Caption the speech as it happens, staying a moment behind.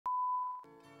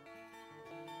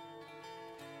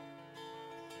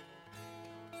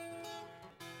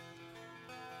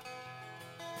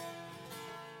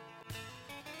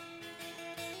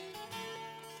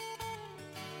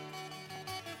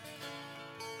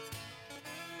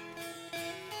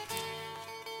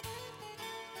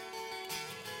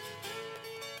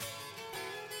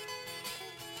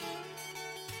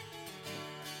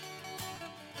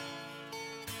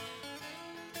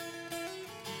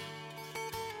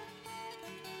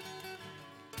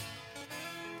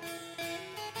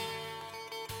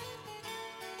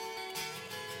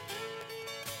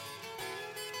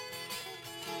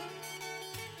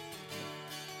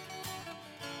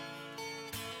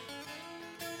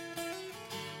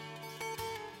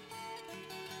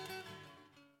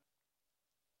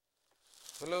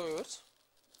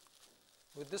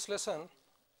With this lesson,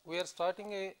 we are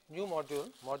starting a new module,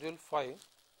 module 5,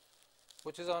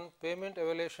 which is on pavement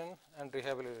evaluation and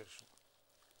rehabilitation.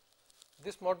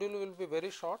 This module will be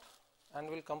very short and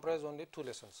will comprise only 2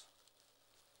 lessons.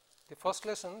 The first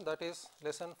lesson, that is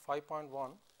lesson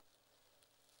 5.1,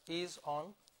 is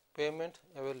on pavement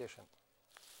evaluation.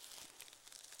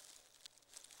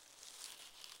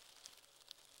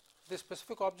 The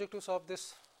specific objectives of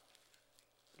this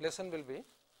lesson will be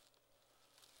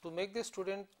to make the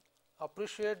student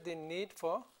appreciate the need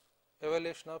for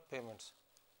evaluation of pavements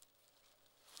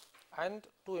and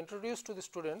to introduce to the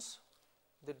students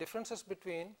the differences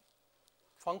between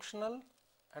functional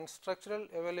and structural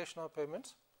evaluation of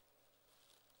pavements,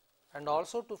 and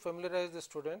also to familiarize the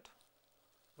student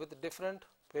with different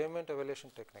pavement evaluation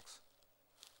techniques.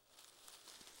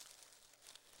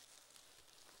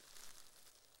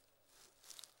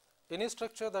 Any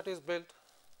structure that is built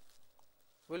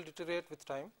will deteriorate with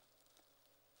time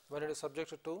when it is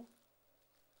subjected to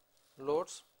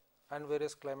loads and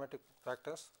various climatic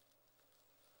factors.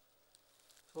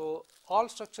 So, all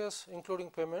structures including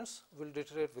pavements will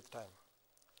deteriorate with time.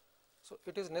 So,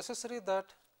 it is necessary that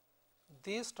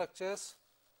these structures,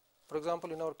 for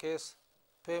example, in our case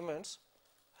pavements,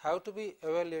 have to be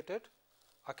evaluated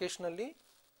occasionally,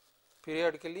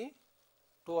 periodically,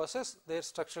 to assess their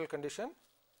structural condition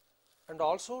and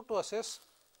also to assess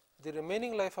the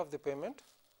remaining life of the pavement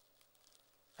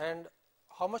and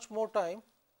how much more time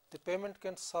the pavement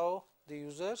can serve the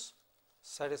users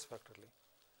satisfactorily.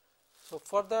 So,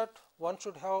 for that one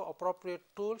should have appropriate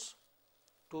tools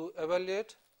to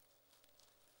evaluate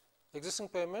existing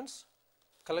pavements,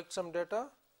 collect some data,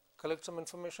 collect some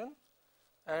information,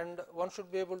 and one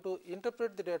should be able to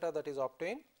interpret the data that is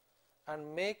obtained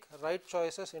and make right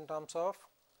choices in terms of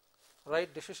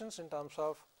right decisions in terms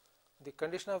of the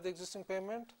condition of the existing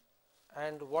pavement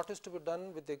and what is to be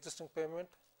done with the existing pavement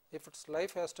if its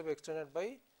life has to be extended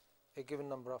by a given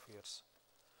number of years.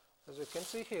 As you can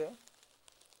see here,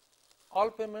 all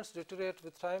pavements deteriorate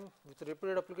with time with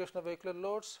repeated application of vehicular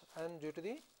loads and due to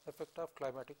the effect of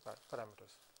climatic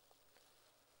parameters.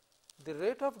 The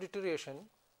rate of deterioration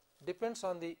depends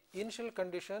on the initial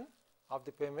condition of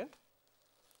the pavement,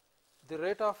 the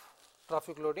rate of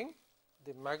traffic loading,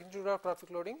 the magnitude of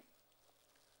traffic loading,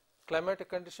 climatic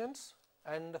conditions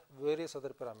and various other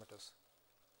parameters.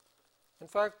 In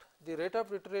fact, the rate of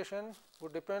deterioration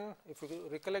would depend, if you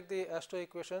recollect the ASTO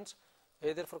equations,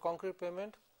 either for concrete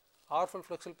pavement or for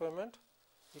flexible pavement.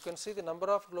 You can see the number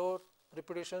of load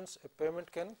repetitions a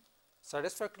pavement can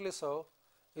satisfactorily serve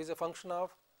is a function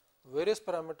of various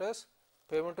parameters,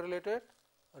 pavement related,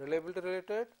 reliability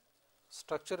related,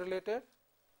 structure related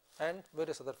and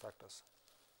various other factors.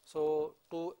 So,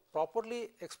 to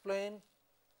properly explain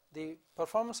the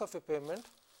performance of a pavement,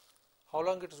 how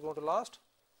long it is going to last,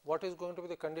 what is going to be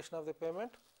the condition of the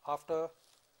pavement after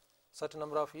certain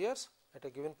number of years at a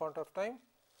given point of time,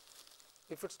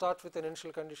 if it starts with an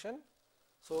initial condition.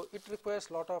 So, it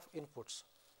requires lot of inputs.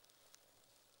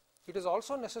 It is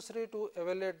also necessary to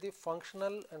evaluate the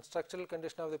functional and structural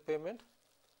condition of the pavement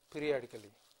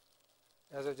periodically.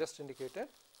 As I just indicated,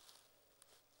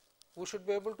 we should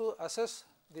be able to assess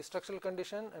the structural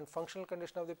condition and functional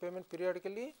condition of the pavement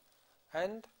periodically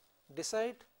and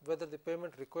decide whether the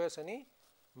pavement requires any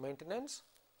maintenance,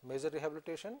 major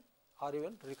rehabilitation or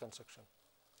even reconstruction.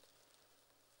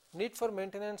 Need for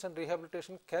maintenance and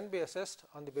rehabilitation can be assessed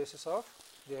on the basis of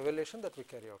the evaluation that we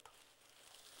carry out.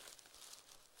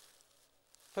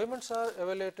 Pavements are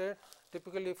evaluated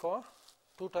typically for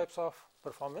 2 types of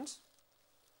performance.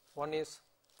 One is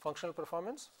functional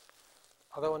performance,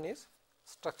 other one is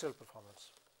structural performance.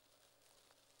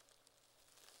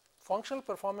 Functional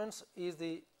performance is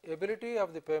the ability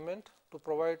of the pavement to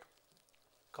provide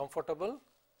comfortable,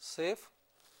 safe,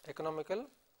 economical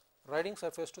riding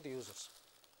surface to the users.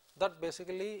 That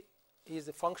basically is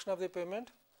the function of the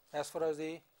pavement as far as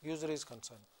the user is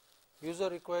concerned. User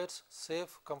requires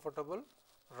safe, comfortable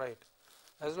ride.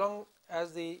 As long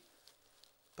as the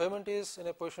pavement is in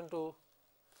a position to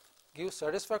give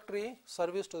satisfactory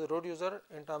service to the road user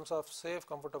in terms of safe,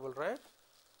 comfortable ride,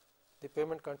 the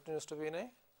pavement continues to be in a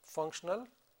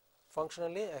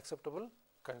functionally acceptable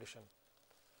condition.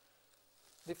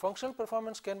 The functional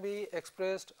performance can be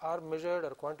expressed or measured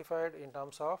or quantified in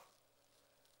terms of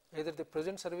either the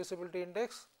present serviceability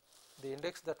index, the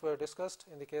index that were discussed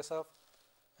in the case of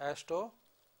ASTO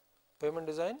pavement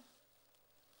design,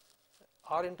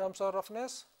 or in terms of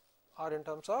roughness, or in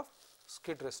terms of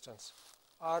skid resistance,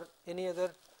 or any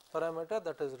other parameter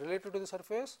that is related to the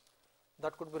surface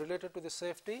that could be related to the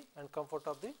safety and comfort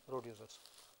of the road users.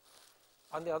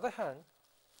 On the other hand,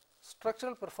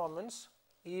 structural performance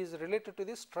is related to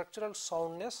the structural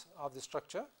soundness of the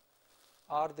structure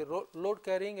or the load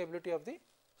carrying ability of the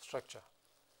structure.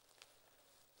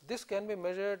 This can be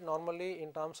measured normally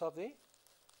in terms of the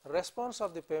response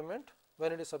of the pavement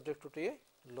when it is subjected to a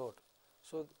load.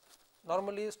 So,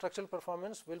 normally structural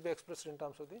performance will be expressed in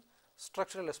terms of the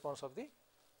structural response of the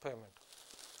pavement.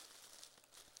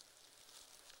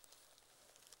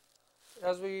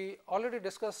 As we already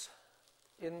discussed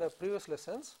in the previous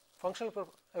lessons, functional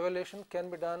evaluation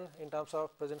can be done in terms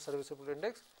of present serviceability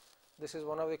index. This is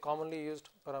one of the commonly used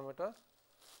parameter,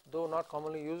 though not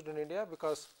commonly used in India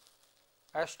because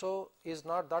AASHTO is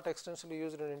not that extensively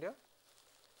used in India.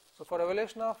 So, for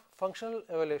evaluation of functional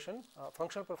evaluation,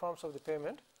 functional performance of the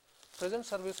pavement, present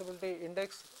serviceability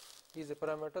index is a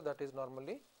parameter that is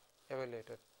normally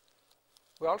evaluated.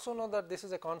 We also know that this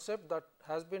is a concept that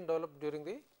has been developed during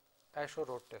the AASHTO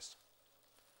road test.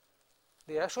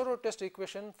 The AASHTO road test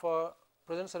equation for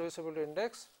present serviceability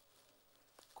index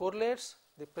correlates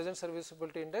the present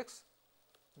serviceability index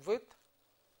with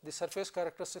the surface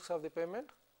characteristics of the pavement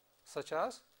such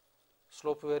as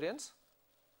slope variance,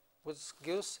 which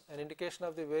gives an indication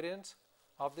of the variance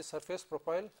of the surface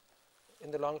profile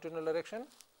in the longitudinal direction,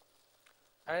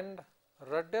 and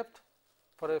rut depth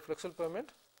for a flexible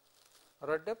pavement,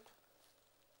 rut depth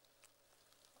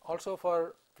also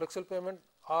for flexible pavement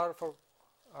or for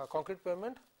concrete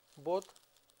pavement, both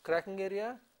cracking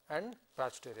area and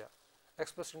patched area,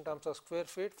 expressed in terms of square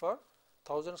feet for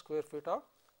 1000 square feet of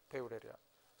paved area.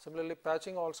 Similarly,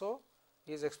 patching also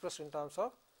is expressed in terms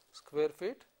of square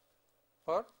feet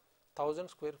per 1000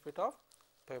 square feet of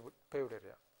paved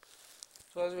area.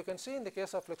 So, as we can see in the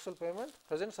case of flexible pavement,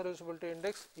 present serviceability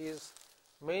index is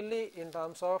mainly in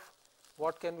terms of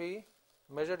what can be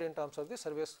measured in terms of the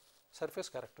surface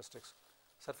characteristics.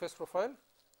 Surface profile,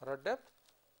 rut depth,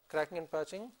 cracking and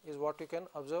patching is what you can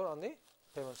observe on the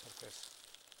pavement surface.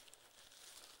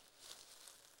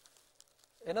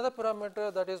 Another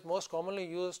parameter that is most commonly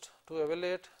used to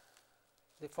evaluate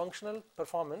the functional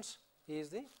performance is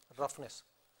the roughness,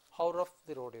 how rough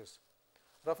the road is.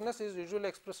 Roughness is usually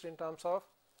expressed in terms of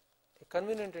a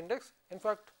convenient index. In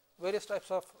fact, various types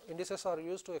of indices are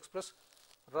used to express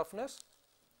roughness.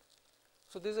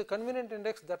 So, this is a convenient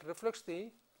index that reflects the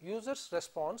user's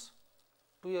response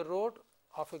to a road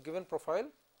of a given profile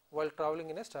while traveling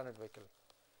in a standard vehicle.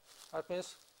 That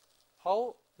means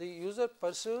how the user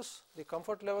perceives the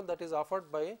comfort level that is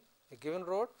offered by a given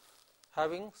road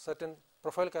having certain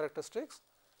profile characteristics.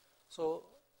 So,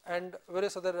 and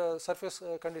various other surface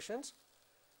conditions,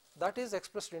 that is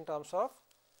expressed in terms of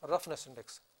roughness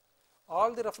index.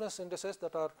 All the roughness indices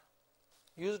that are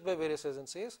used by various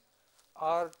agencies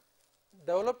are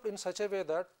developed in such a way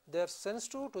that they are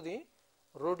sensitive to the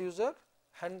road user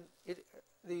and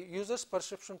the user's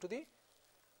perception to the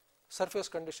surface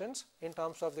conditions in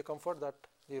terms of the comfort that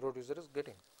the road user is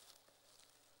getting.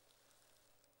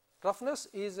 Roughness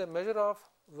is a measure of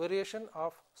variation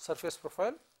of surface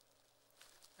profile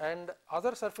and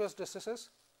other surface distances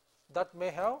that may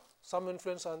have some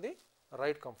influence on the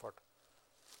ride comfort.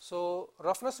 So,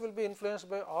 roughness will be influenced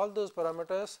by all those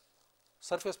parameters,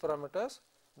 surface parameters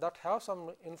that have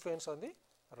some influence on the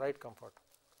ride comfort.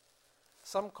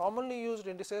 Some commonly used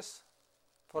indices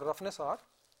for roughness are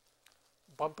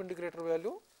bump indicator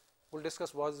value, we will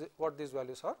discuss what these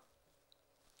values are,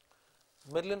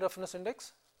 Merlin roughness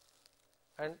index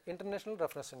and international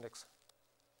roughness index.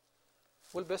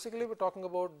 We will basically be talking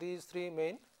about these three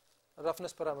main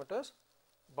roughness parameters: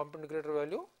 bump indicator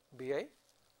value BI,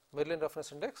 Merlin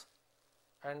roughness index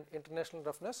and international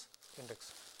roughness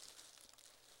index.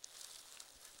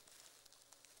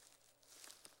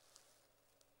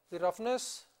 The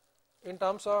roughness in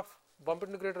terms of bump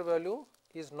indicator value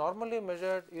is normally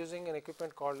measured using an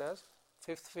equipment called as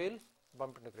fifth wheel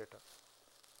bump indicator.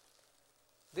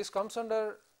 This comes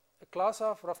under a class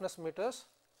of roughness meters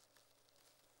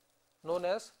known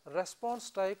as response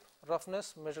type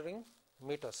roughness measuring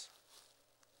meters.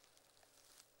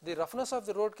 The roughness of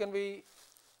the road can be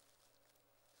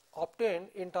obtained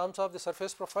in terms of the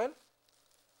surface profile.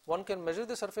 One can measure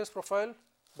the surface profile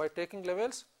by taking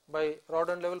levels by rod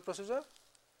and level procedure,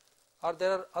 or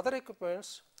there are other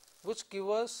equipments which give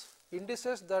us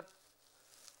indices that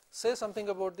say something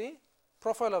about the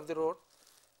profile of the road.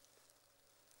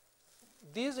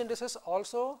 These indices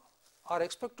also are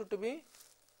expected to be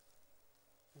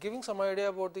giving some idea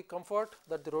about the comfort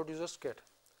that the road users get,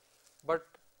 but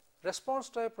response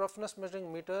type roughness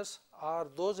measuring meters are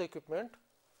those equipment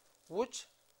which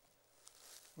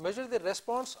measure the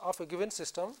response of a given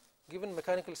system, given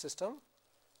mechanical system,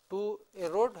 to a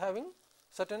road having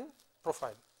certain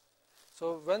profile.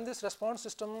 So, when this response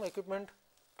system equipment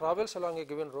travels along a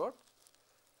given road,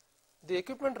 the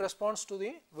equipment responds to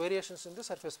the variations in the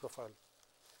surface profile.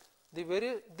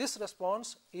 This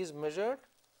response is measured,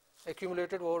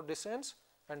 accumulated over distance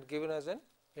and given as an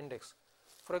index.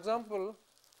 For example,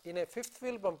 in a fifth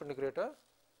wheel bump integrator,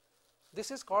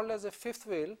 this is called as a fifth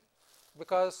wheel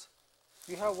because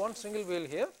you have one single wheel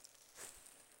here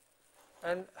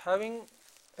and having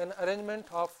an arrangement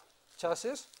of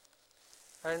chassis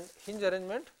and hinge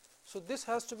arrangement. So, this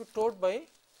has to be towed by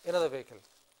another vehicle.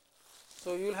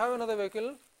 So, you will have another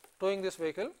vehicle towing this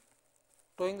fifth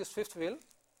wheel.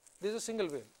 This is a single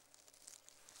wheel.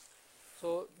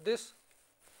 So, this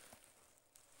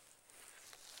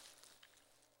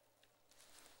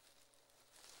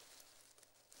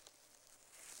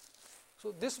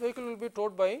vehicle will be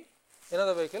towed by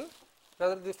another vehicle,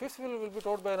 rather the fifth wheel will be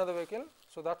towed by another vehicle.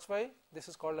 So, that is why this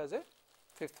is called as a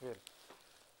fifth wheel.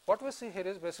 What we see here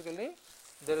is basically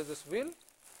there is this wheel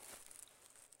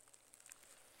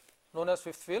known as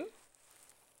fifth wheel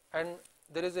and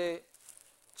there is a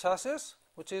chassis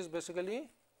which is basically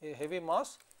a heavy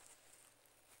mass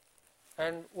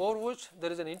and over which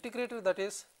there is an integrator that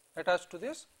is attached to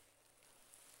this.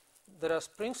 There are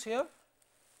springs here,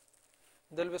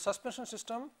 there will be a suspension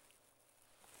system.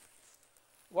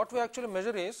 What we actually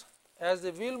measure is as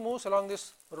the wheel moves along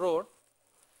this road,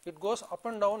 it goes up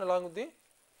and down along with the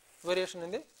variation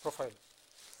in the profile.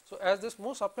 So, as this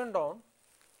moves up and down,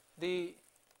 the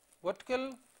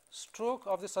vertical stroke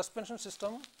of the suspension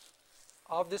system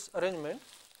of this arrangement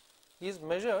is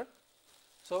measured.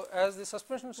 So, as the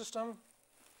suspension system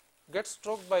gets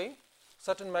stroked by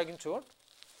certain magnitude,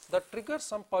 that triggers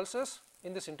some pulses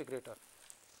in this integrator.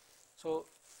 So,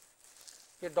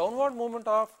 a downward movement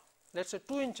of let us say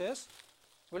 2 inches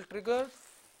will trigger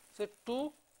say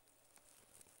 2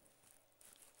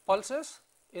 pulses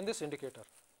in this indicator.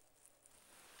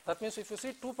 That means, if you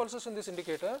see 2 pulses in this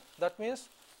indicator, that means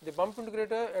the bump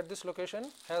integrator at this location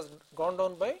has gone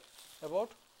down by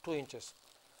about 2 inches.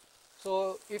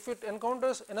 So, if it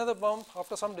encounters another bump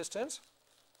after some distance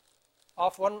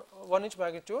of 1 inch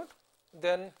magnitude,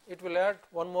 then it will add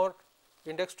one more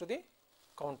index to the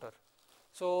counter.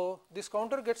 So, this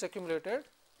counter gets accumulated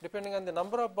depending on the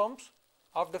number of bumps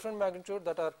of different magnitude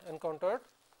that are encountered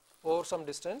over some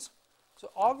distance. So,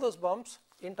 all those bumps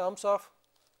in terms of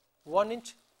 1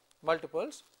 inch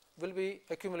multiples will be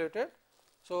accumulated.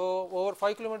 So, over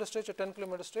 5 kilometer stretch or 10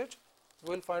 kilometer stretch,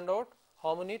 we will find out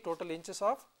how many total inches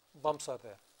of bumps are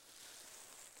there.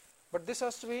 But this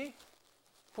has to be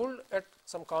pulled at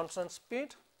some constant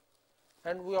speed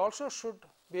and we also should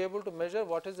be able to measure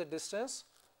what is the distance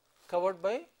covered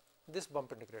by this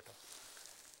bump integrator.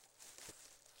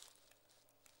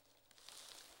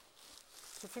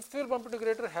 So, fifth wheel bump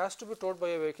integrator has to be towed by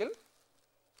a vehicle.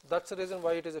 That is the reason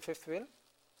why it is a fifth wheel.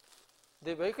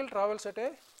 The vehicle travels at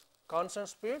a constant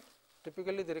speed.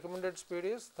 Typically, the recommended speed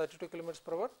is 32 kilometers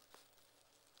per hour,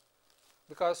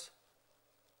 because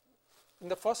in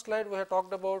the first slide we have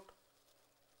talked about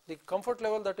the comfort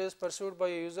level that is perceived by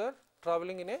a user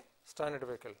traveling in a standard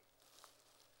vehicle.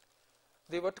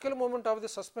 The vertical movement of the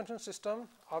suspension system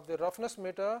of the roughness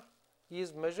meter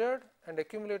is measured and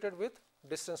accumulated with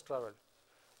distance travelled.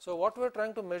 So, what we are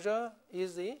trying to measure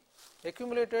is the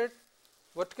accumulated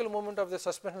vertical movement of the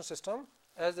suspension system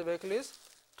as the vehicle is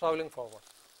travelling forward.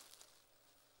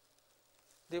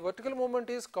 The vertical movement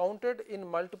is counted in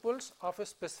multiples of a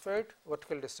specified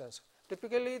vertical distance.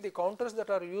 Typically, the counters that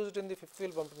are used in the fifth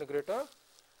wheel bump integrator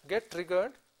get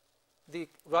triggered. The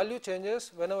value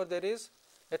changes whenever there is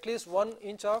at least 1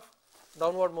 inch of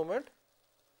downward movement.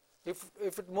 If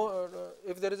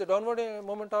there is a downward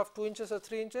movement of 2 inches or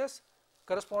 3 inches,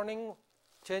 corresponding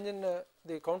change in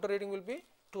the counter reading will be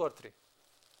 2 or 3.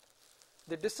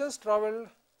 The distance travelled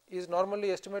is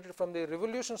normally estimated from the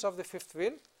revolutions of the fifth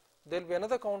wheel. There will be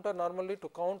another counter normally to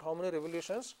count how many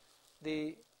revolutions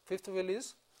the fifth wheel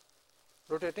is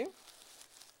rotating.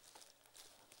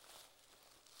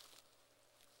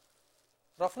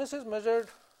 Roughness is measured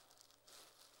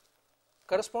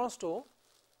corresponds to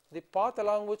the path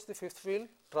along which the fifth wheel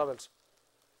travels.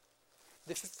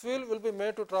 The fifth wheel will be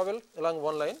made to travel along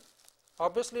one line.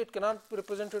 Obviously, it cannot be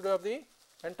representative of the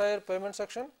entire pavement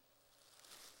section.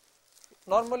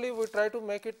 Normally, we try to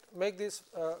make this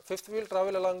fifth wheel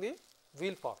travel along the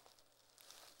wheel path.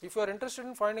 If you are interested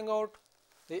in finding out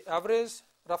the average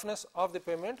roughness of the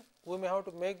pavement, we may have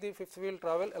to make the fifth wheel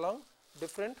travel along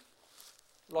different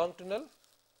longitudinal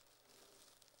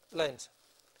lines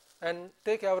and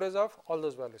take average of all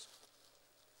those values.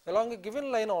 Along a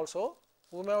given line also,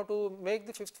 we may have to make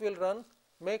the fifth wheel run,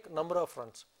 make number of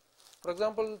runs. For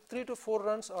example, 3 to 4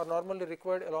 runs are normally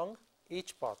required along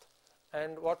each path,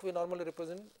 and what we normally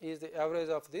represent is the average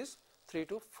of these 3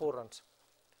 to 4 runs.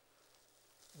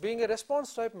 Being a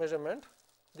response type measurement,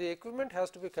 the equipment has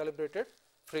to be calibrated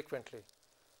frequently,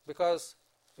 because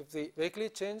if the vehicle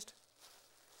is changed,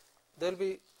 there will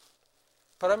be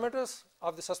parameters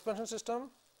of the suspension system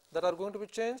that are going to be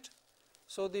changed.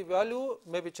 So the value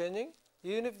may be changing.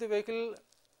 Even if the vehicle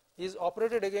is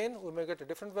operated again, we may get a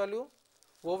different value.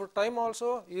 Over time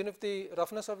also, even if the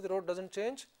roughness of the road does not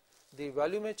change, the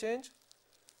value may change.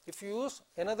 If you use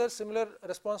another similar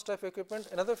response type equipment,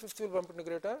 another fifth wheel bump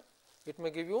integrator, it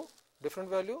may give you different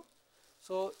value.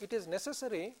 So it is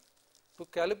necessary to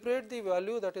calibrate the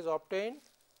value that is obtained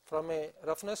from a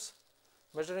roughness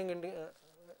measuring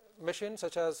machine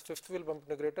such as fifth wheel bump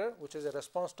integrator, which is a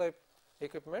response type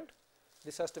equipment.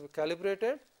 This has to be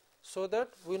calibrated so that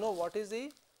we know what is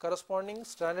the corresponding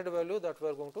standard value that we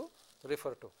are going to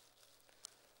refer to.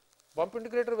 Bump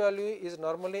integrator value is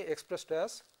normally expressed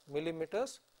as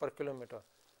millimeters per kilometer.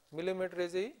 Millimeter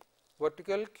is the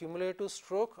vertical cumulative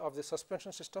stroke of the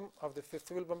suspension system of the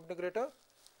fifth wheel bump integrator,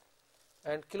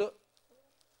 and kilo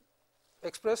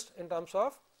expressed in terms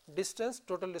of distance,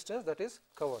 total distance that is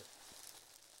covered.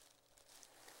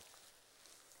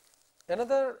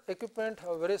 Another equipment,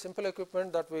 a very simple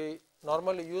equipment that we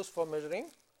normally use for measuring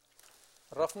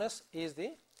roughness is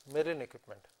the Merlin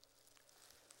equipment.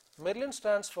 Merlin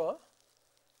stands for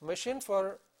Machine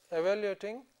for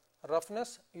Evaluating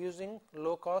Roughness Using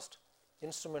Low Cost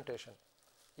Instrumentation,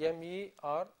 MERLI,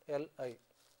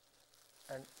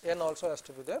 and N also has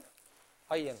to be there,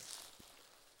 IN.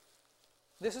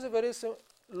 This is a very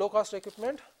low cost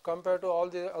equipment compared to all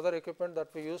the other equipment that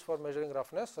we use for measuring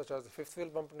roughness, such as the fifth wheel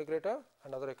bump integrator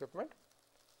and other equipment,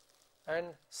 and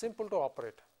simple to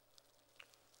operate.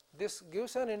 This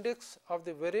gives an index of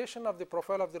the variation of the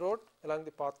profile of the road along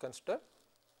the path considered.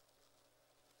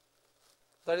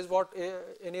 That is what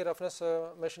any roughness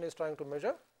machine is trying to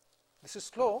measure. This is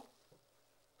slow,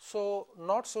 so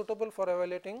not suitable for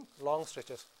evaluating long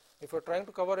stretches. If you are trying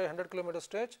to cover a 100 km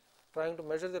stretch, trying to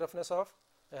measure the roughness of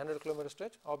a 100 km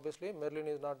stretch, obviously Merlin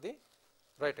is not the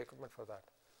right equipment for that.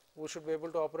 We should be able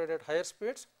to operate at higher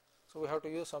speeds, so we have to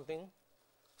use something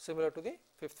similar to the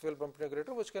fifth wheel bump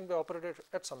integrator, which can be operated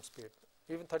at some speed.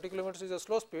 Even 30 km is a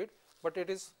slow speed, but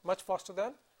it is much faster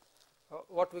than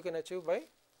what we can achieve by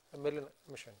a Merlin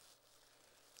machine.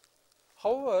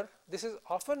 However, this is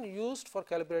often used for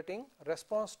calibrating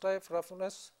response type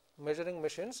roughness measuring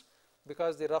machines,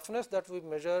 because the roughness that we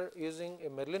measure using a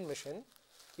Merlin machine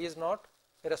is not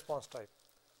a response type.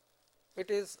 It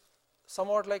is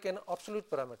somewhat like an absolute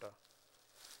parameter.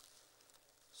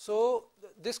 So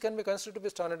this can be considered to be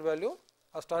standard value,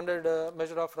 a standard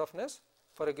measure of roughness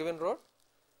for a given road,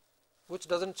 which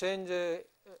does not change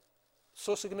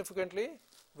so significantly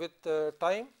with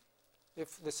time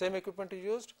if the same equipment is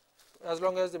used, as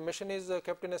long as the machine is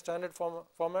kept in a standard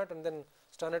format and then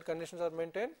standard conditions are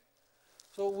maintained.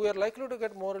 So we are likely to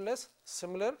get more or less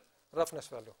similar roughness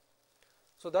value.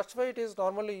 So that is why it is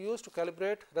normally used to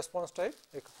calibrate response type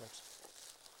equipments.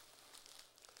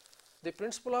 The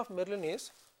principle of Merlin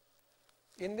is,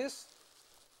 in this,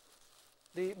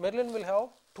 the Merlin will have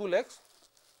two legs,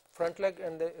 front leg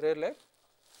and the rear leg,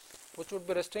 which would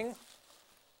be resting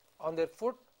on their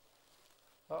foot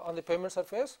on the pavement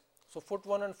surface. So foot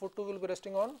 1 and foot 2 will be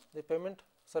resting on the pavement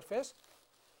surface.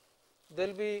 There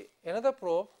will be another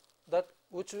probe that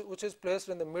which is placed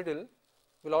in the middle,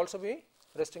 will also be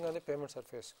resting on the pavement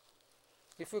surface.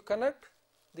 If you connect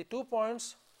the 2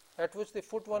 points at which the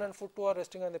foot 1 and foot 2 are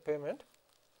resting on the pavement,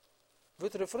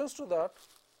 with reference to that,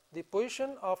 the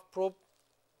position of probe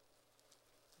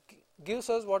gives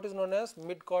us what is known as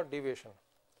mid-chord deviation.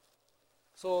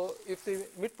 So if the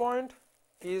midpoint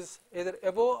is either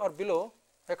above or below,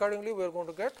 accordingly we are going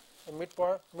to get a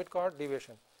mid-chord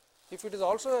deviation. If it is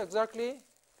also exactly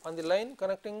on the line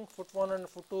connecting foot 1 and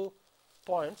foot 2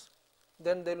 points,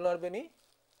 then there will not be any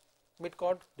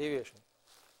mid-chord deviation.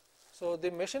 So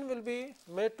the machine will be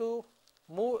made to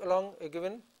move along a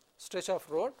given stretch of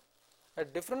road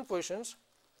at different positions.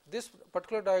 This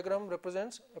particular diagram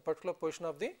represents a particular position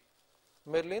of the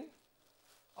Merlin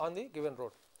on the given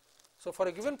road. So for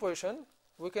a given position,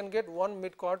 we can get one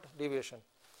mid-chord deviation.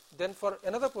 Then for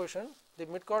another position, the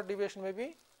mid-chord deviation may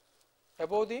be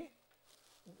above the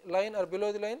line or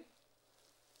below the line.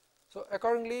 So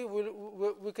accordingly,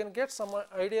 we can get some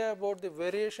idea about the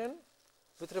variation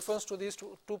with reference to these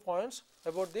two points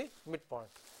about the midpoint.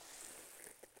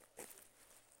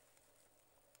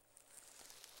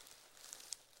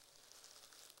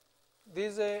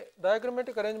 This is a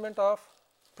diagrammatic arrangement of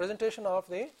presentation of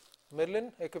the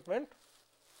Merlin equipment.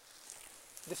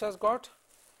 This has got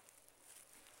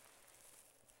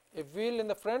a wheel in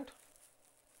the front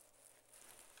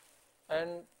and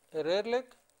a rear leg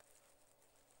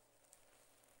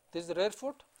this is the rear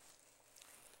foot.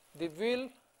 The wheel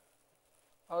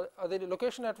the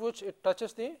location at which it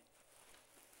touches the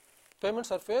pavement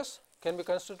surface can be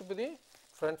considered to be the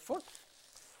front foot.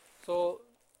 So,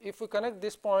 if we connect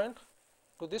this point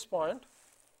to this point,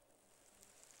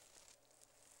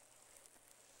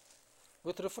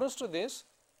 with reference to this,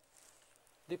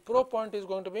 the probe point is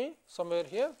going to be somewhere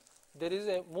here. There is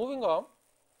a moving arm,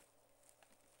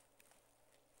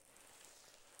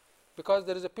 because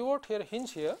there is a pivot here,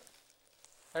 hinge here,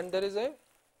 and there is a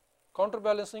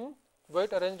counterbalancing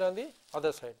weight arranged on the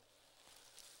other side.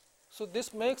 So,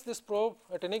 this makes this probe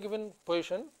at any given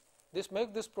position, this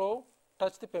makes this probe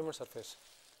touch the pavement surface.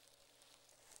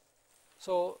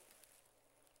 So,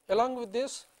 along with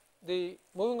this, the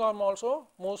moving arm also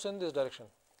moves in this direction.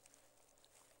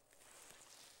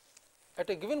 At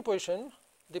a given position,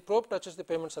 the probe touches the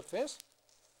pavement surface.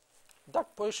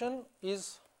 That position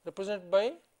is represented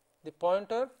by the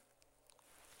pointer,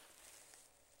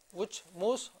 which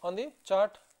moves on the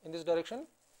chart in this direction.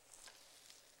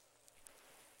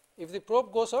 If the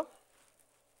probe goes up,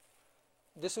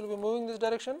 this will be moving this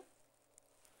direction.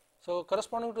 So,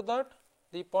 corresponding to that,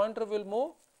 the pointer will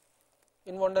move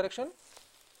in one direction.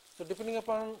 So, depending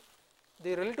upon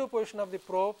the relative position of the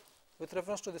probe with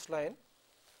reference to this line,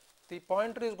 the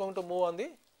pointer is going to move on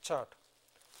the chart.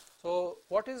 So,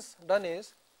 what is done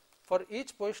is, for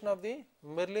each position of the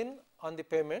Merlin on the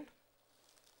pavement,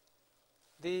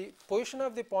 the position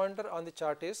of the pointer on the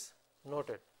chart is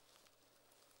noted.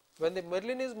 When the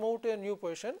Merlin is moved to a new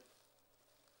position,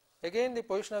 again the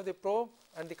position of the probe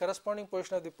and the corresponding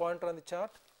position of the pointer on the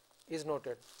chart is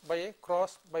noted by a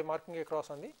cross, by marking a cross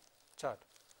on the chart.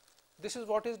 This is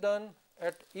what is done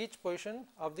at each position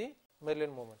of the Merlin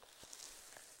movement.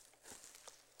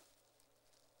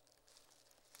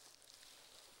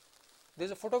 This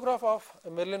is a photograph of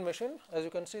a Merlin machine. As you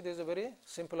can see, this is a very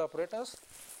simple apparatus.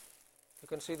 You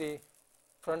can see the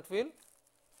front wheel,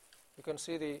 you can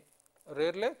see the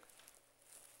rear leg,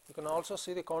 you can also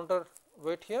see the counter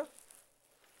weight here.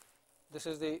 This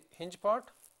is the hinge part.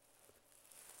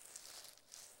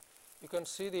 You can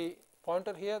see the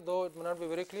pointer here, though it may not be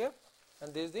very clear,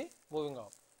 and this is the moving arm.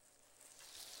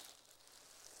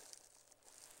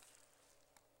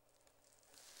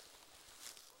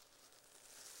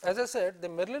 As I said, the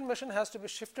Merlin machine has to be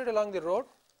shifted along the road,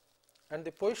 and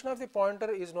the position of the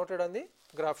pointer is noted on the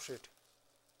graph sheet.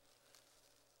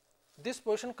 This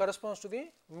position corresponds to the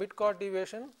mid-chord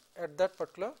deviation at that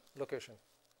particular location.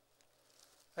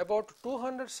 About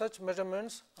 200 such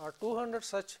measurements or 200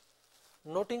 such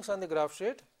notings on the graph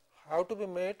sheet have to be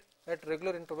made at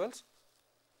regular intervals.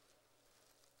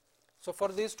 So, for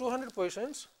these 200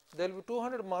 positions, there will be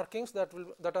 200 markings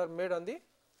that are made on the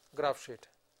graph sheet.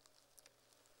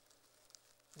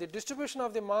 The distribution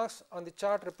of the marks on the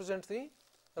chart represents the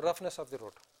roughness of the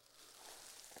road.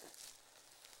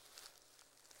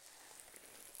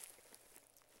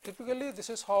 Typically, this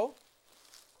is how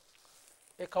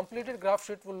a completed graph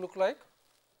sheet will look like.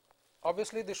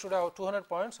 Obviously, this should have 200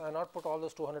 points. I have not put all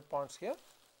those 200 points here.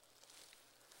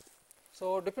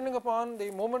 So, depending upon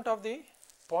the movement of the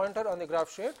pointer on the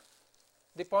graph sheet,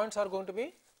 the points are going to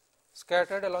be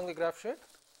scattered along the graph sheet.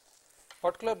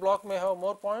 Particular block may have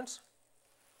more points,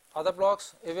 other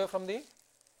blocks away from the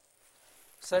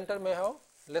center may have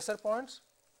lesser points,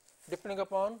 depending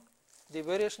upon the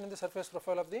variation in the surface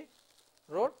profile of the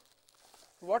road.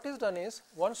 What is done is,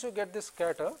 once you get this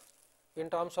scatter in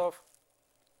terms of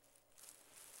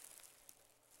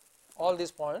all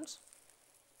these points,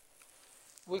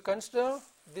 we consider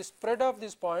the spread of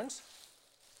these points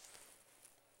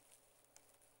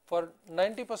for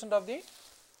 90% of the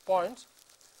points.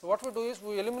 So, what we do is,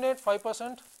 we eliminate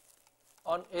 5%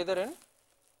 on either end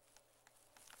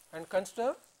and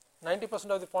consider 90%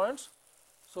 of the points.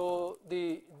 So,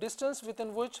 the distance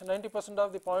within which 90%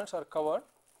 of the points are covered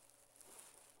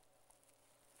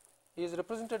is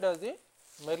represented as the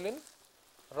Merlin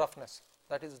roughness,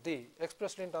 that is D,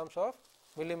 expressed in terms of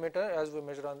millimeter as we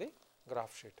measure on the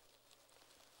graph sheet.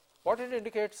 What it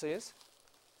indicates is,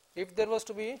 if there was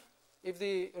to be, if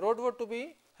the road were to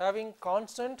be having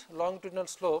constant longitudinal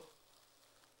slope,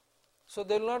 so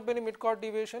there will not be any mid-chord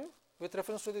deviation with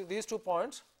reference to these 2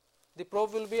 points. The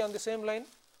probe will be on the same line.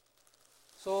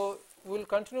 So, we will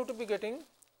continue to be getting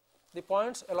the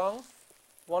points along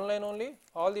one line only.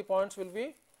 All the points will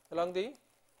be along the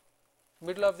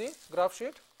middle of the graph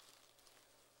sheet,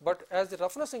 but as the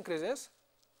roughness increases,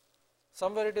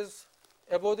 somewhere it is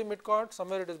above the mid-chord,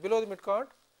 somewhere it is below the mid-chord,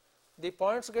 the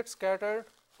points get scattered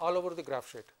all over the graph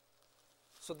sheet.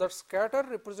 So, that scatter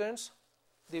represents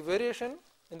the variation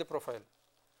in the profile.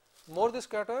 More the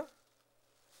scatter,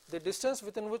 the distance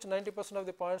within which 90% of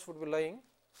the points would be lying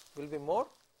will be more.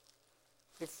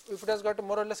 If it has got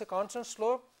more or less a constant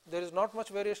slope, there is not much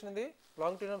variation in the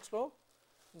longitudinal slope,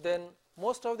 then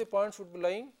most of the points would be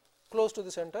lying close to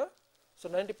the center. So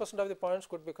 90% of the points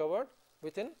could be covered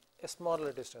within a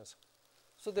smaller distance.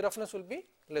 So the roughness will be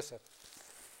lesser.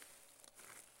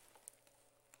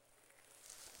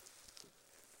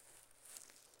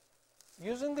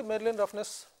 Using the Merlin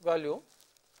roughness value,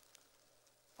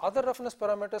 other roughness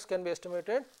parameters can be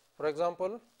estimated. For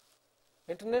example,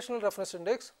 international roughness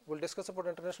index, we will discuss about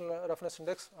international roughness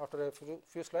index after a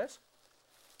few slides,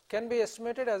 can be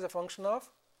estimated as a function of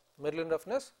Merlin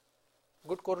roughness.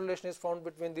 Good correlation is found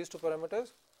between these two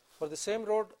parameters. For the same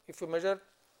road, if you measure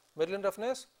Merlin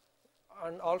roughness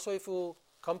and also if you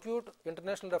compute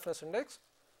international roughness index,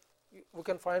 we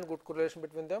can find good correlation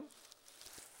between them.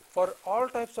 For all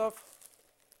types of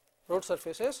road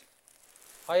surfaces,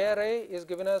 IRI is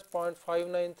given as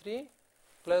 0.593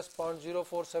 plus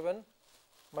 0.047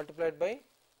 multiplied by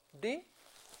D.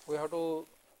 We have to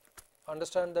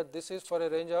understand that this is for a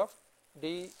range of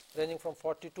D ranging from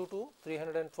 42 to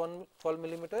 312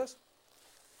 millimeters,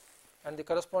 and the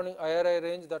corresponding IRI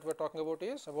range that we are talking about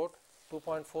is about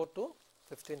 2.4 to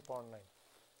 15.9.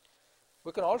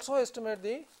 We can also estimate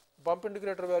the bump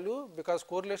integrator value because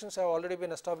correlations have already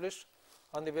been established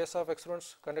on the basis of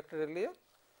experiments conducted earlier.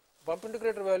 Bump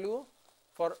integrator value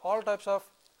for all types of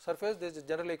surface, there is a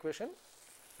general equation,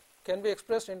 can be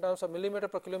expressed in terms of millimeter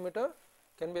per kilometer,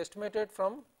 can be estimated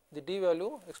from the D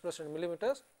value expressed in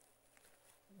millimeters.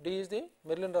 D is the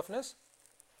Merlin roughness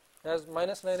as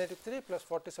minus 983 plus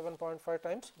 47.5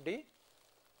 times D.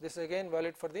 This is again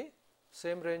valid for the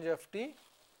same range of T,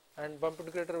 and bump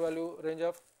integrator value range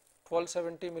of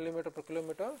 1270 millimeter per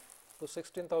kilometer to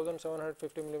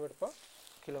 16,750 millimeter per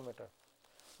kilometer.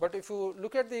 But if you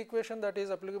look at the equation that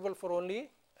is applicable for only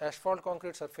asphalt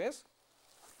concrete surface,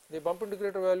 the bump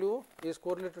integrator value is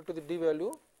correlated to the D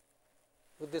value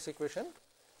with this equation.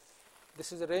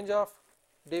 This is the range of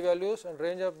D values and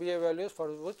range of BA values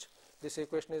for which this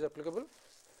equation is applicable.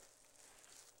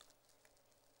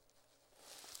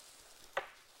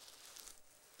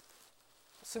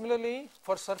 Similarly,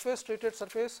 for treated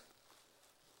surface,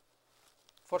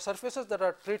 for surfaces that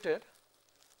are treated,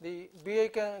 the BA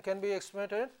can be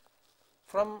estimated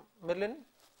from Merlin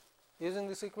using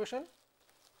this equation.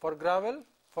 For gravel,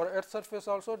 for earth surface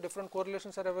also different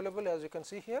correlations are available, as you can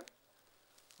see here.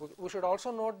 We should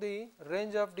also note the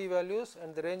range of D values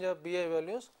and the range of BA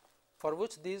values for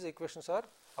which these equations are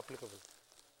applicable.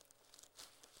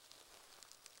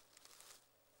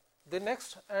 The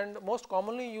next and most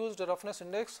commonly used roughness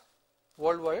index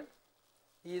worldwide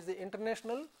is the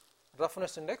International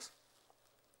Roughness Index.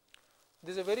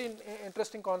 This is a very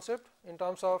interesting concept in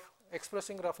terms of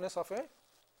expressing roughness of a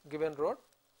given road.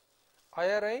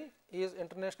 IRI is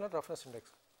International Roughness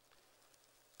Index.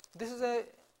 This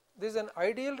is an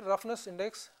ideal roughness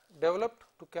index developed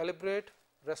to calibrate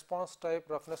response type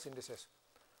roughness indices.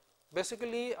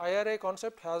 Basically, IRI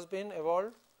concept has been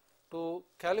evolved to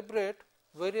calibrate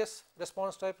various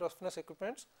response type roughness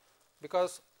equipments,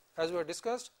 because as we have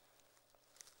discussed,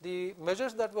 the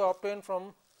measures that we obtain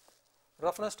from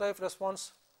roughness type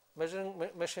response measuring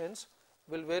machines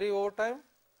will vary over time,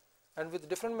 and with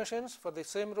different machines for the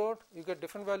same road you get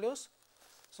different values.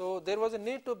 So there was a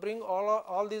need to bring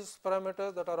all these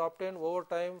parameters that are obtained over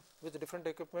time with different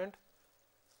equipment,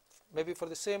 maybe for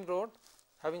the same road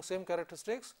having same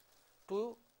characteristics,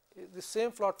 to the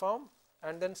same platform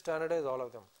and then standardize all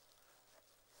of them.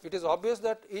 It is obvious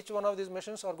that each one of these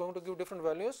machines are going to give different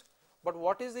values, but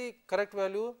what is the correct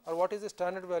value or what is the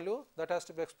standard value that has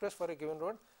to be expressed for a given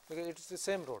road, because it is the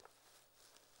same road.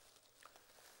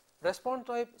 Response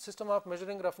type system of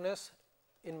measuring roughness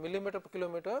in millimeter per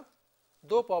kilometer,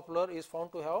 though popular, is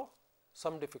found to have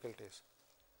some difficulties.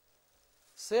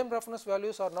 Same roughness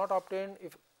values are not obtained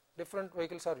if different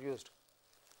vehicles are used.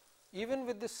 Even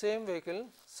with the same vehicle,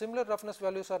 similar roughness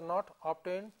values are not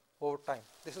obtained over time.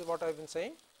 This is what I have been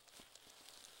saying.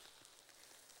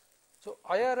 So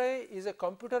IRI is a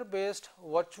computer based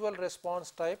virtual response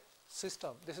type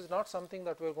system. This is not something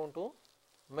that we are going to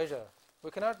measure. We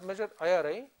cannot measure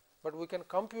IRI, but we can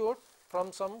compute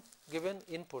from some given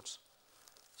inputs.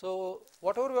 So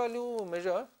whatever value we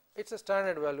measure, it is a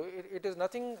standard value. It is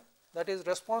nothing that is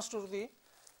response to the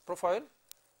profile.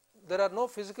 There are no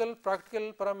physical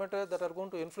practical parameters that are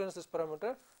going to influence this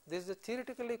parameter. This is a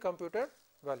theoretically computed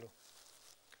value.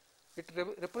 It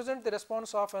represents the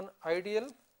response of an ideal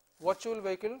virtual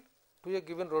vehicle to a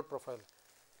given road profile.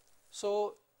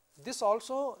 So this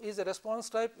also is a response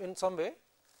type in some way,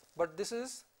 but this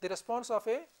is the response of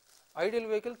a ideal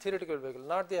vehicle, theoretical vehicle,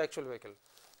 not the actual vehicle.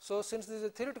 So since this is a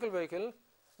theoretical vehicle,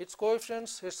 its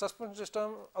coefficients, its suspension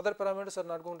system, other parameters are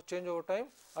not going to change over time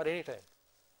or any time.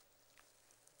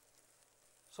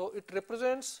 So, it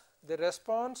represents the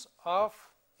response of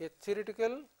a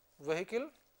theoretical vehicle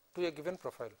to a given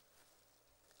profile.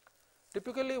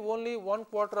 Typically, only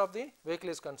 1/4 of the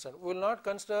vehicle is concerned. We will not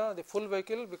consider the full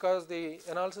vehicle because the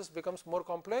analysis becomes more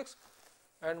complex,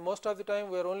 and most of the time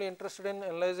we are only interested in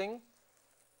analyzing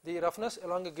the roughness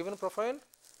along a given profile.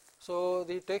 So,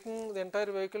 the taking the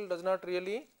entire vehicle does not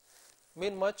really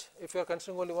mean much if you are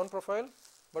considering only one profile,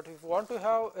 but if you want to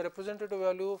have a representative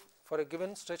value for a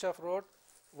given stretch of road,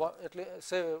 at least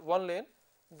say one lane,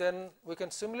 then we can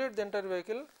simulate the entire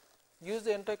vehicle, use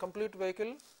the entire complete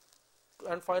vehicle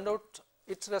and find out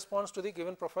its response to the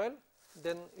given profile,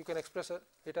 then you can express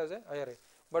it as a IRA.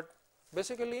 But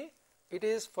basically it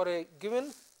is for a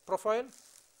given profile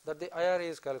that the IRA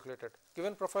is calculated.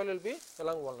 Given profile will be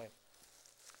along one line.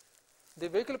 The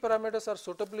vehicle parameters are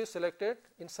suitably selected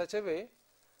in such a way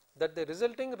that the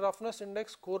resulting roughness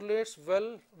index correlates well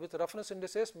with roughness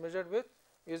indices measured with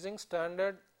using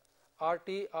standard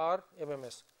RT or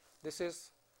MMS. This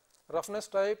is roughness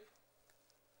type,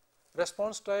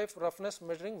 response type roughness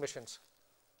measuring machines.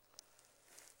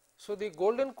 So, the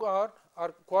golden car or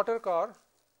quarter car,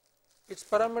 its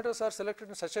parameters are selected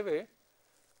in such a way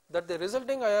that the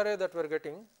resulting IRA that we are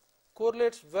getting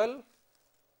correlates well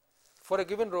for a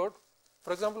given road.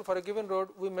 For example, for a given road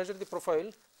we measure the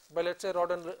profile by, let us say,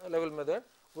 rod and level method,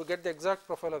 we get the exact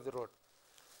profile of the road.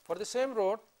 For the same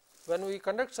road, when we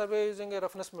conduct survey using a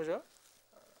roughness meter,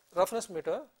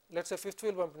 let us say fifth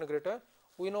wheel bump integrator,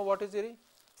 we know what is the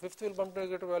fifth wheel bump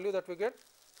integrator value that we get.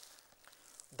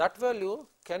 That value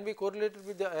can be correlated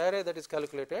with the IRA that is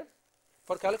calculated.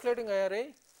 For calculating IRA,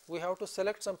 we have to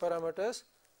select some parameters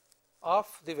of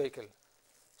the vehicle.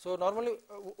 So, normally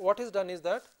what is done is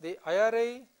that the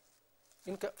IRA,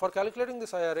 for calculating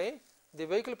this IRA, the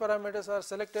vehicle parameters are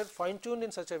selected, fine tuned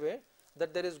in such a way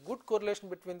that there is good correlation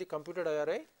between the computed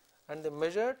IRA and the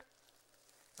measured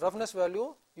roughness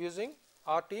value using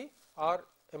RT or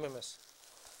MMS.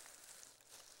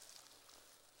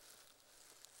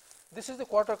 This is the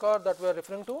quarter car that we are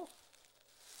referring to.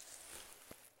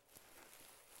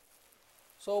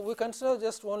 So, we consider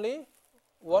just only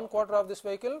 1/4 of this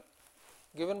vehicle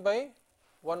given by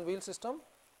one wheel system.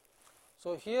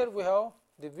 So, here we have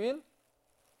the wheel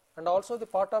and also the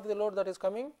part of the load that is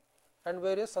coming and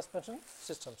various suspension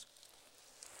systems.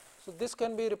 So, this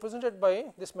can be represented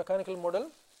by this mechanical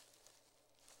model.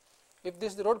 If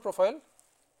this is the road profile,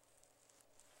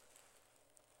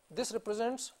 this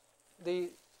represents the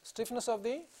stiffness of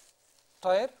the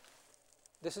tire.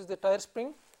 This is the tire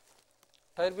spring,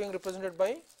 tire being represented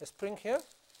by a spring here.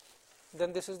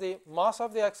 Then this is the mass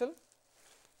of the axle.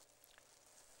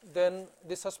 Then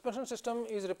the suspension system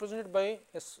is represented by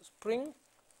a spring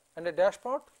and a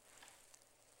dashpot,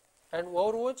 and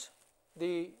over which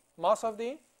the mass of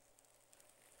the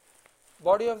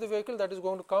body of the vehicle that is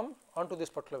going to come onto this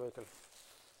particular vehicle.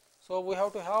 So, we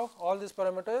have to have all these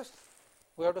parameters.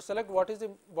 We have to select what is the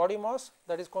body mass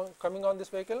that is coming on this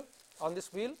vehicle, on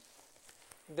this wheel,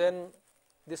 then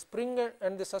the spring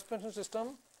and the suspension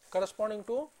system corresponding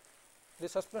to the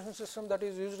suspension system that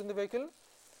is used in the vehicle,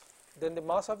 then the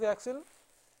mass of the axle,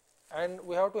 and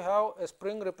we have to have a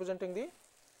spring representing the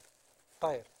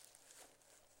tire.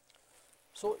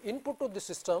 So, input to this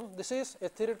system, this is a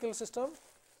theoretical system,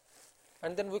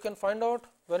 and then we can find out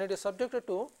when it is subjected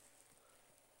to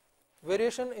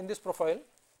variation in this profile,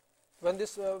 when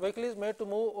this vehicle is made to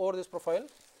move over this profile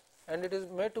and it is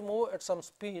made to move at some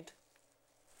speed.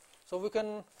 So, we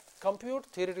can compute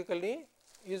theoretically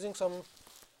using some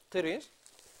theories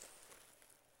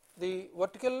the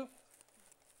vertical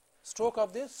stroke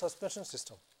of the suspension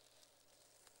system.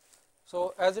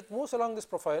 So, as it moves along this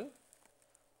profile,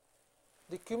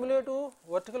 the cumulative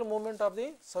vertical movement of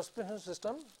the suspension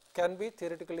system can be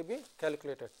theoretically be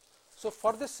calculated. So,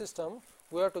 for this system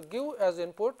we have to give as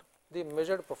input the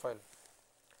measured profile.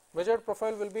 Measured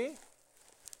profile will be,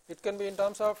 it can be in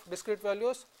terms of discrete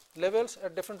values, levels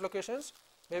at different locations,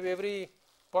 maybe every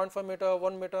 0.5 meter,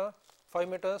 1 meter, 5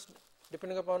 meters,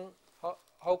 depending upon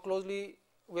how closely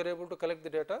we are able to collect the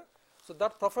data. So,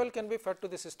 that profile can be fed to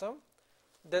the system.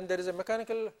 Then there is a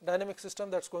mechanical dynamic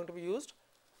system that is going to be used,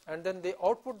 and then the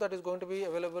output that is going to be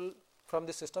available from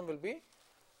the system will be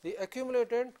the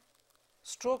accumulated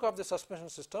stroke of the suspension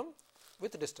system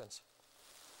with distance.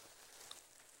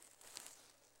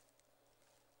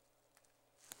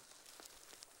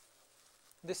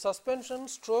 The suspension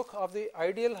stroke of the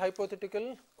ideal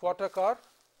hypothetical quarter car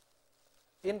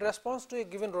in response to a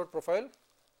given road profile,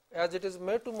 as it is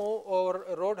made to move over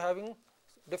a road having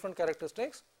different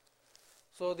characteristics.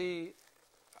 So, the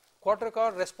quarter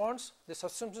car response, the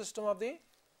suspension system of the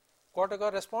quarter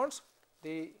car response,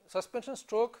 the suspension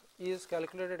stroke is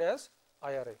calculated as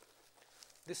IRA.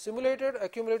 The simulated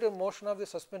accumulated motion of the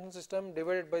suspension system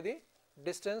divided by the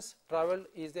distance travelled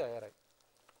is the IRI.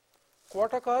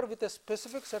 Quarter car with a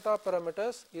specific set of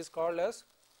parameters is called as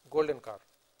golden car,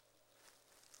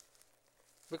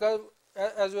 because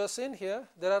as you have seen here,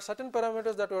 there are certain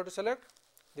parameters that we have to select: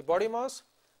 the body mass,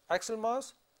 axle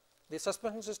mass, the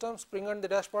suspension system, spring and the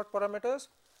dashpot parameters,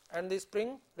 and the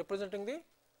spring representing the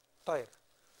tire.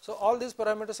 So all these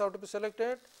parameters have to be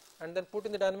selected and then put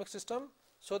in the dynamic system,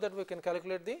 so that we can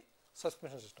calculate the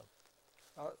suspension system,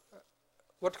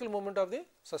 vertical movement of the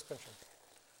suspension.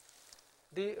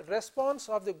 The response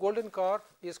of the golden car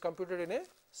is computed in a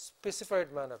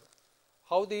specified manner.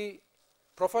 How the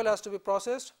profile has to be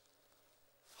processed,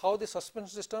 how the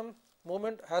suspension system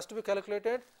movement has to be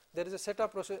calculated, there is a set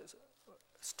of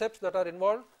steps that are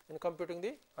involved in computing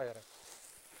the IRI.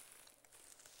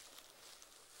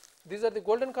 These are the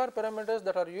golden car parameters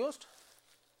that are used.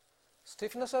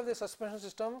 Stiffness of the suspension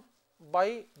system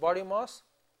by body mass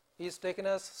is taken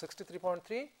as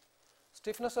 63.3.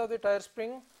 Stiffness of the tire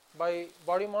spring by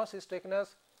body mass is taken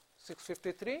as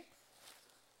 653.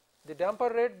 The damper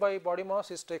rate by body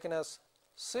mass is taken as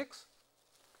 6.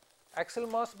 Axle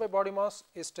mass by body mass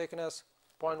is taken as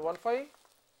 0.15,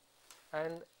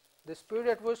 and the speed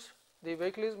at which the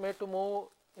vehicle is made to move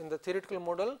in the theoretical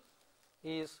model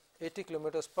is 80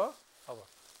 kilometers per hour.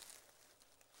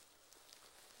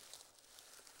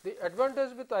 The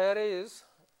advantage with IRA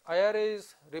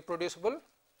is reproducible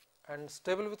and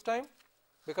stable with time,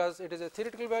 because it is a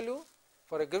theoretical value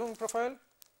for a given profile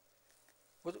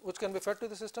which can be fed to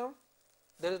the system.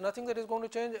 There is nothing that is going to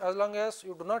change as long as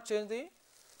you do not change the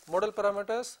model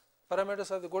parameters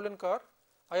of the golden car.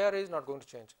 IRA is not going to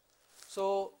change.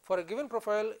 So for a given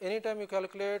profile, anytime you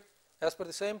calculate as per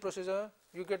the same procedure,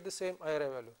 you get the same IRA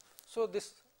value. So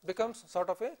this becomes sort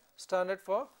of a standard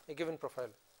for a given profile.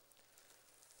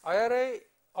 IRA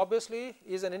obviously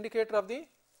is an indicator of the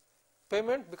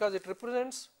pavement, because it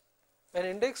represents an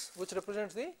index which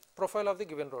represents the profile of the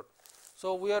given road.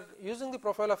 So we are using the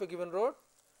profile of a given road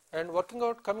and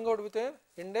coming out with a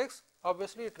index.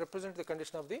 Obviously it represents the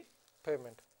condition of the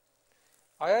pavement.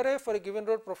 IRA for a given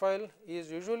road profile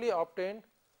is usually obtained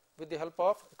with the help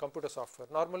of computer software.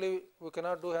 Normally we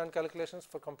cannot do hand calculations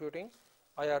for computing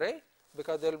IRA,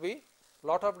 because there will be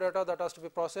lot of data that has to be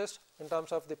processed in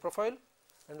terms of the profile,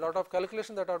 and lot of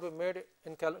calculations that are to be made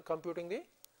in computing the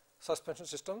suspension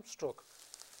system stroke.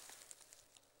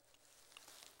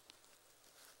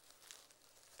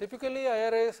 Typically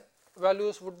IRA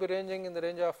values would be ranging in the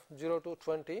range of 0 to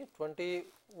 20. 20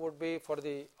 would be for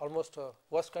the almost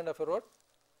worst kind of a road.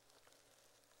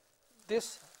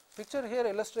 This picture here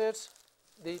illustrates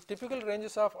the typical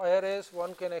ranges of IRAs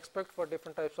one can expect for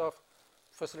different types of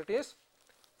facilities.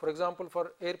 For example,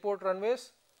 for airport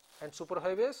runways and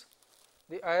superhighways,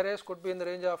 the IRAs could be in the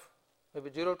range of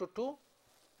maybe 0 to 2,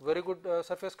 very good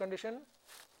surface condition.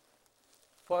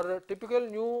 For typical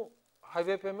new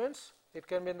highway pavements, it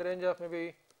can be in the range of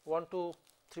maybe 1 to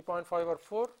 3.5 or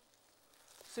 4.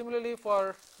 Similarly,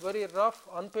 for very rough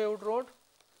unpaved road,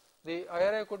 the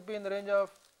IRA could be in the range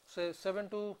of say 7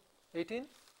 to 18.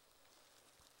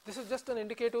 This is just an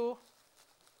indicative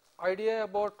idea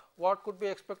about what could be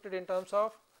expected in terms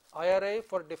of IRA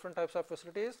for different types of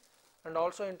facilities, and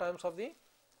also in terms of the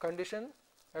condition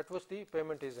at which the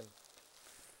pavement is in.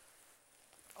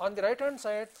 On the right hand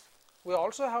side, we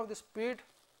also have the speed.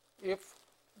 If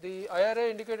the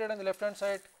IRA indicated on the left hand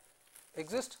side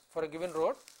exists for a given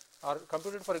road or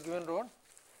computed for a given road,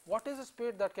 what is the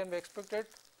speed that can be expected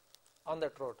on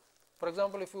that road? For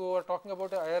example, if you are talking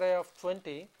about an IRA of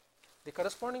 20, the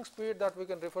corresponding speed that we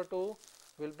can refer to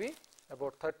will be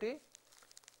about 30.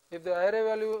 If the IRA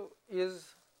value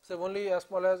is say only as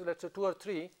small as, let us say, 2 or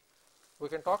 3, we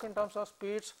can talk in terms of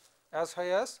speeds as high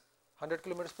as 100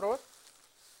 kilometers per hour.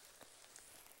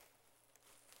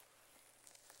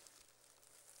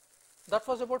 That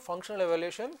was about functional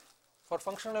evaluation. For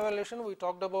functional evaluation, we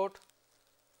talked about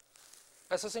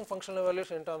assessing functional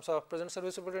evaluation in terms of present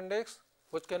serviceability index,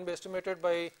 which can be estimated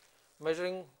by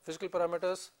measuring physical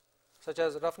parameters such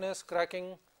as roughness,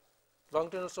 cracking,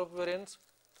 longitudinal slope variance.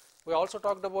 We also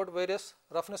talked about various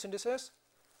roughness indices,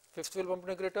 fixed wheel bump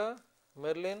integrator,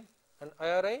 Merlin, and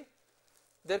IRI.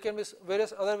 There can be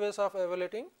various other ways of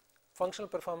evaluating functional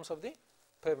performance of the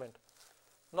pavement.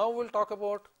 Now we will talk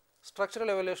about structural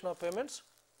evaluation of pavements,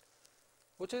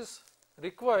 which is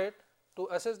required to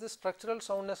assess the structural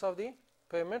soundness of the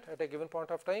pavement at a given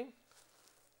point of time,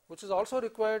 which is also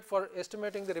required for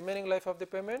estimating the remaining life of the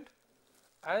pavement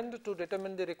and to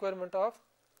determine the requirement of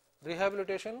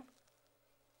rehabilitation,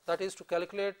 that is to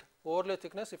calculate overlay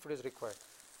thickness if it is required.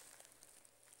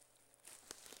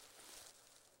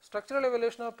 Structural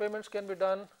evaluation of pavements can be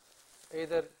done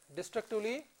either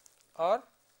destructively or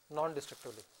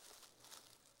non-destructively.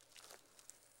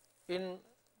 In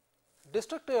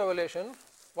destructive evaluation,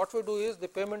 what we do is the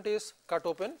pavement is cut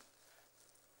open,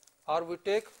 or we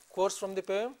take cores from the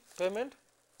pavement,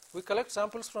 we collect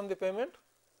samples from the pavement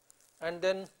and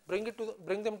then bring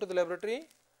them to the laboratory,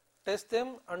 test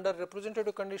them under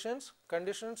representative conditions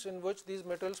in which these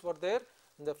materials were there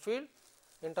in the field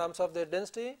in terms of their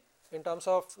density, in terms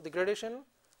of the gradation,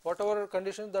 whatever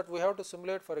conditions that we have to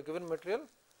simulate for a given material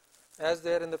as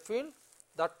they are in the field,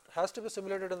 that has to be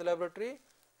simulated in the laboratory,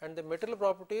 and the material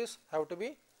properties have to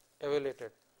be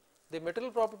evaluated. The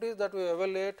material properties that we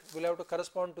evaluate will have to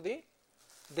correspond to the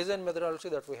design methodology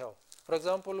that we have. For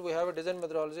example, we have a design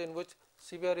methodology in which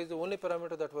CBR is the only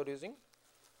parameter that we are using.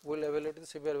 We will evaluate the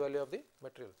CBR value of the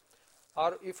material.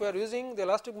 Or if we are using the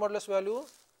elastic modulus value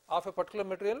of a particular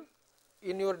material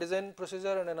in your design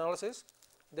procedure and analysis,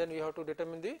 then you have to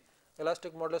determine the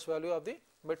elastic modulus value of the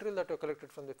material that you have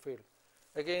collected from the field.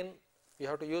 Again, you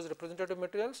have to use representative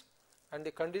materials, and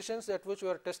the conditions at which we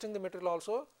are testing the material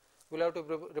also will have to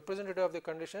be representative of the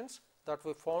conditions that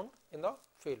we found in the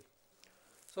field.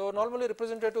 So normally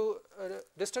representative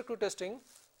destructive testing,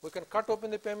 we can cut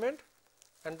open the pavement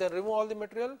and then remove all the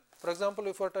material. For example,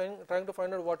 if we are trying to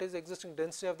find out what is the existing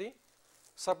density of the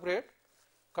subgrade,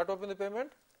 cut open the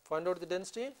pavement, find out the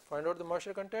density, find out the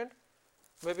moisture content,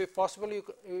 maybe possibly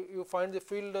you find the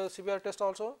field CBR test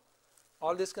also.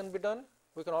 All this can be done.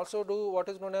 We can also do what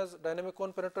is known as dynamic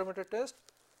cone penetrometer test,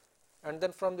 and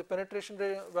then from the penetration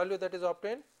value that is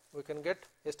obtained, we can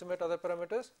estimate other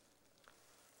parameters.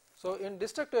 So in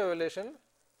destructive evaluation,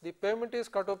 the pavement is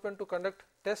cut open to conduct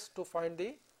tests to find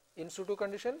the in situ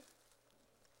condition,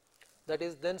 that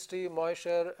is density,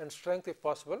 moisture and strength if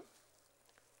possible.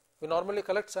 We normally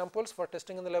collect samples for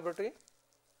testing in the laboratory.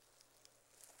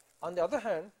 On the other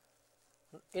hand,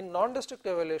 in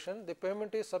non-destructive evaluation, the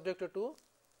pavement is subjected to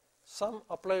some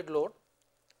applied load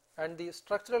and the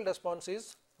structural response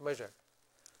is measured.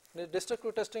 The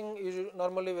destructive testing is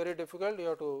normally very difficult. You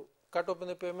have to cut open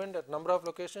the pavement at number of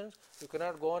locations. You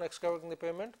cannot go on excavating the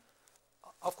pavement.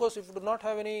 Of course, if you do not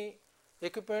have any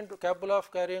equipment capable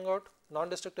of carrying out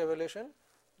non-destructive evaluation,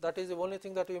 that is the only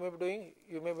thing that you may be doing.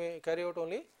 You may carry out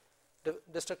only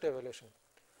destructive evaluation.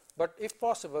 But if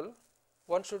possible,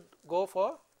 one should go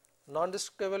for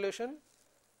non-destructive evaluation,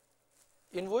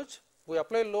 in which we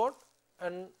apply load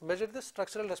and measure the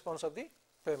structural response of the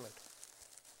pavement.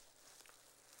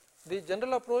 The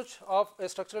general approach of a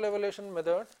structural evaluation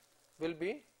method will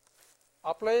be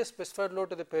apply a specified load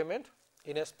to the pavement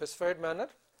in a specified manner.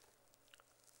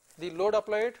 The load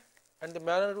applied and the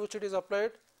manner in which it is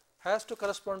applied has to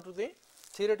correspond to the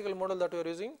theoretical model that we are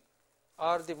using,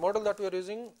 or the model that we are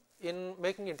using in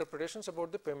making interpretations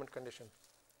about the pavement condition.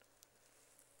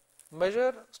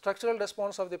 Measure structural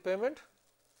response of the pavement.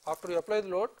 After you apply the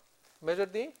load, measure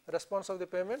the response of the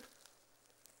pavement.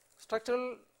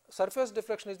 Structural surface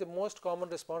deflection is the most common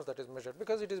response that is measured,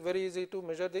 because it is very easy to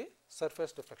measure the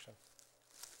surface deflection.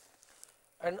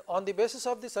 And on the basis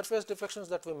of the surface deflections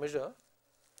that we measure,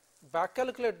 back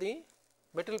calculate the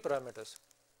material parameters.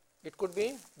 It could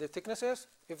be the thicknesses.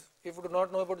 If you do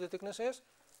not know about the thicknesses,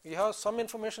 you have some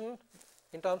information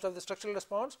in terms of the structural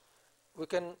response. We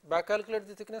can back calculate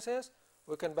the thicknesses,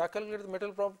 we can back calculate the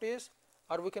material properties,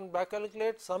 or we can back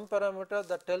calculate some parameter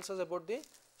that tells us about the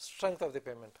strength of the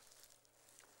pavement.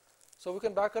 So we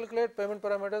can back calculate pavement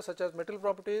parameters such as material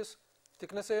properties,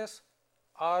 thicknesses,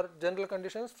 or general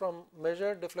conditions from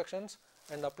measured deflections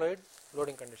and applied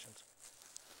loading conditions.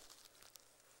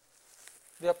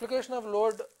 The application of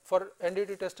load for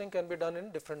NDT testing can be done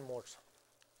in different modes.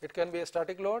 It can be a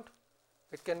static load,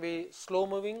 it can be slow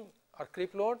moving or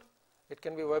creep load, it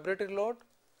can be vibratory load,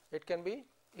 it can be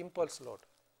impulse load.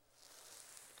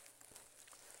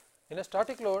 In a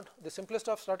static load, the simplest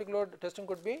of static load testing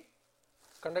could be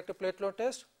conduct a plate load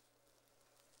test.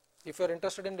 If you are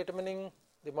interested in determining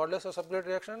the modulus of subgrade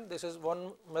reaction, this is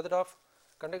one method of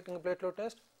conducting a plate load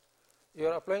test. You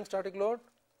are applying static load,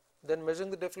 then measuring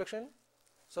the deflection.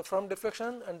 So from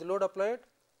deflection and the load applied,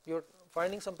 you are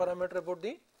finding some parameter about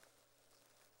the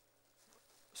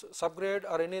subgrade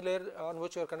or any layer on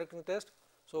which you are conducting the test.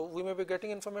 So we may be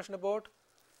getting information about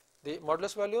the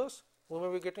modulus values, we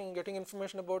may be getting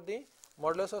information about the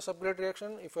modulus of subgrade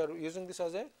reaction if you are using this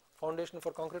as a foundation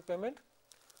for concrete pavement.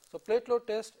 So plate load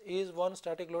test is one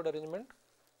static load arrangement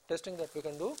testing that we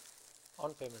can do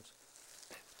on pavements.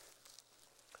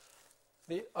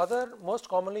 The other most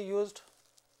commonly used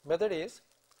method is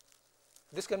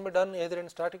this can be done either in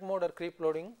static mode or creep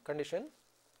loading condition,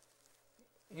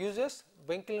 uses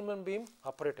Benkelman beam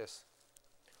apparatus.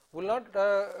 We will not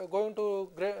go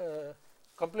into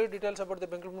complete details about the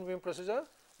Benkelman beam procedure,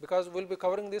 because we will be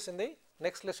covering this in the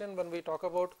next lesson when we talk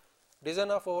about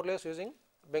design of overlays using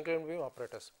Benkelman beam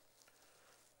apparatus.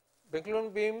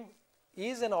 Benkelman beam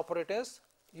is an apparatus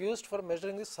used for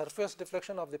measuring the surface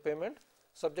deflection of the pavement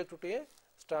subject to a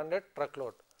standard truck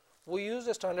load. We use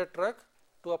a standard truck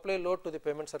to apply load to the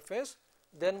pavement surface,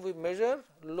 then we measure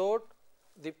load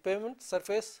the pavement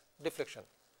surface deflection.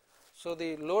 So,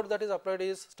 the load that is applied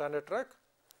is standard truck,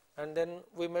 and then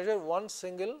we measure one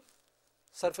single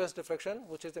surface deflection,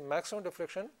 which is the maximum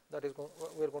deflection that is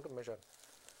we are going to measure.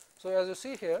 So, as you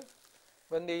see here,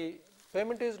 when the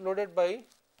pavement is loaded by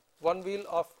one wheel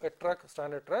of a truck,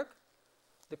 standard truck,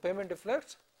 the pavement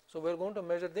deflects. So, we are going to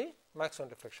measure the maximum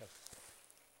deflection.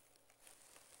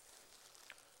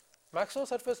 Maximum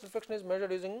surface deflection is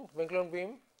measured using Benkelman beam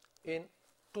in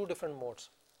two different modes.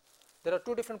 There are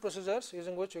two different procedures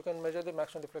using which you can measure the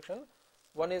maximum deflection.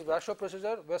 One is Washoe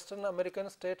procedure, Western American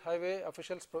State Highway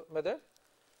Officials method,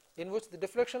 in which the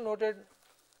deflection noted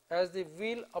as the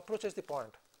wheel approaches the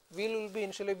point. Wheel will be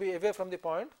initially be away from the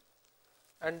point,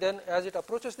 and then as it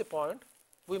approaches the point,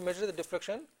 we measure the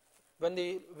deflection. When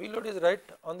the wheel load is right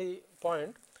on the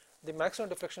point, the maximum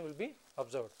deflection will be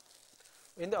observed.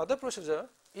 In the other procedure,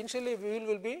 initially wheel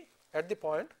will be at the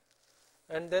point,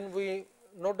 and then we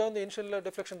note down the initial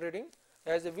deflection reading.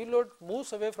 As the wheel load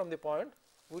moves away from the point,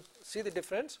 we see the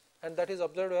difference, and that is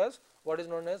observed as what is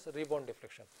known as rebound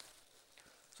deflection.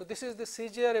 So, this is the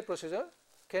CGRA procedure,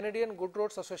 Canadian Good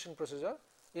Roads Association procedure,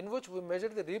 in which we measure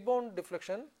the rebound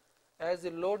deflection as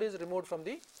the load is removed from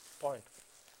the point.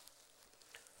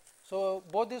 So,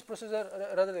 both these procedure,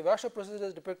 rather the Washoe procedure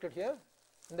is depicted here.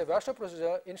 In the Washoe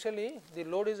procedure, initially the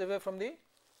load is away from the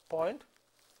point,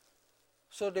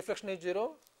 so deflection is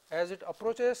 0. As it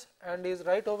approaches and is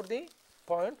right over the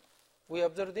point, we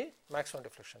observe the maximum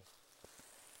deflection.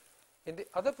 In the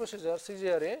other procedure,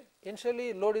 CGRA,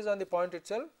 initially load is on the point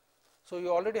itself, so you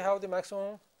already have the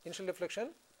maximum initial deflection.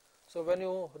 So, when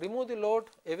you remove the load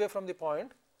away from the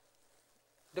point,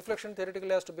 deflection theoretically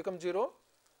has to become 0,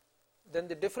 then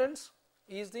the difference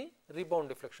is the rebound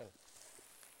deflection.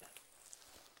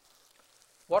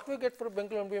 What we get for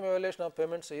Benkelman beam evaluation of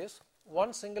pavements is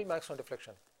one single maximum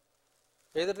deflection,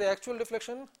 either the actual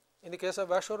deflection in the case of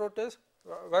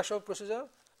Washoe procedure,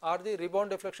 or the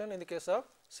rebound deflection in the case of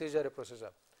CGRA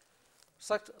procedure.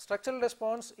 Such structural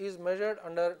response is measured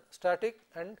under static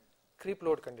and creep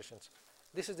load conditions.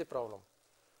 This is the problem,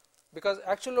 because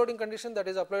actual loading condition that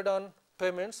is applied on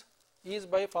pavements is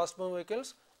by fast moving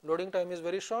vehicles, loading time is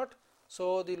very short.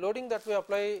 So, the loading that we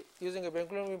apply using a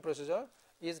Benkelman beam procedure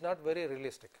is not very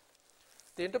realistic.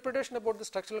 The interpretation about the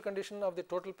structural condition of the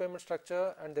total pavement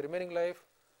structure and the remaining life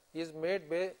is made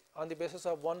on the basis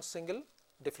of one single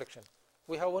deflection.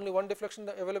 We have only one deflection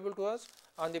available to us.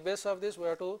 On the basis of this, we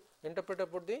have to interpret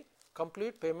about the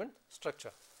complete pavement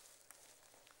structure.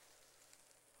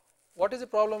 What is the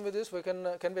problem with this? We can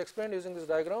be explained using this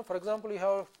diagram. For example, you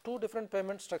have two different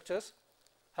pavement structures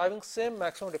having same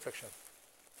maximum deflection,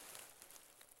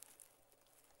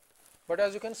 but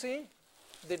as you can see,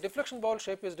 the deflection ball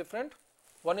shape is different.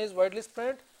 One is widely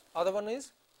spread, other one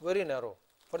is very narrow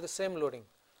for the same loading.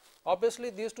 Obviously,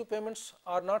 these two pavements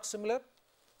are not similar.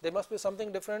 There must be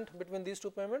something different between these two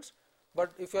pavements,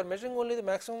 but if you are measuring only the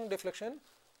maximum deflection,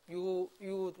 you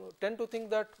tend to think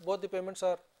that both the pavements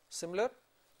are similar.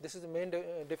 This is the main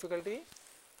difficulty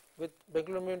with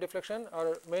Benkelman beam deflection,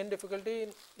 or main difficulty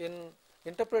in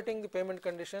interpreting the pavement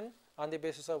condition on the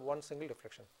basis of one single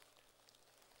deflection.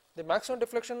 The maximum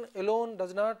deflection alone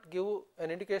does not give an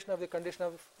indication of the condition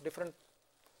of different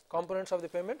components of the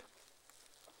pavement.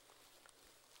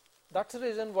 That is the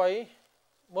reason why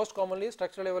most commonly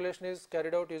structural evaluation is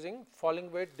carried out using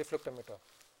falling weight deflectometer.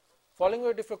 Falling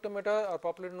weight deflectometer, or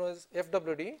popularly known as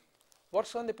FWD,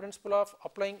 works on the principle of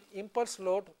applying impulse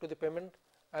load to the pavement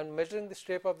and measuring the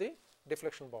shape of the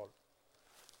deflection ball.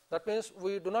 That means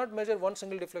we do not measure one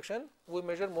single deflection, we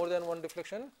measure more than one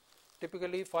deflection.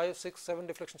 Typically 5, 6, 7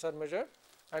 deflections are measured,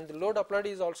 and the load applied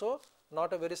is also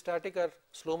not a very static or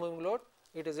slow moving load,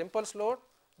 it is impulse load.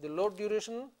 The load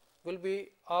duration will be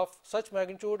of such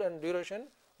magnitude and duration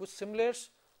which simulates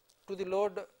to the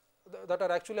load that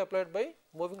are actually applied by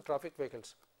moving traffic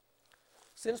vehicles.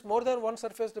 Since more than one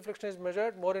surface deflection is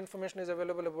measured, more information is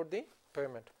available about the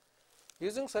pavement.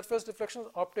 Using surface deflections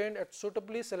obtained at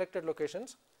suitably selected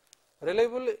locations,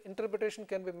 reliable interpretation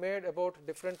can be made about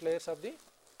different layers of the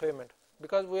pavement.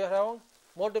 Because we are having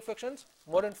more deflections,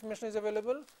 more information is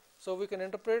available, so we can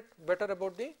interpret better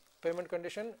about the pavement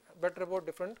condition, better about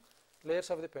different layers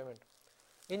of the pavement.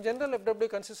 In general, FWD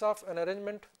consists of an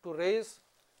arrangement to raise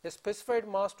a specified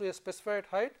mass to a specified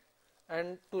height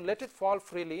and to let it fall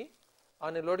freely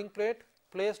on a loading plate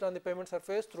placed on the pavement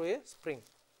surface through a spring.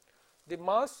 The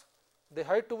mass, the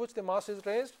height to which the mass is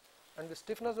raised and the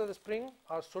stiffness of the spring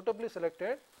are suitably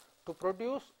selected to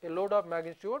produce a load of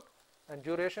magnitude and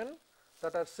duration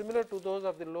that are similar to those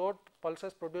of the load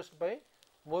pulses produced by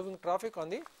moving traffic on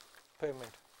the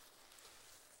pavement.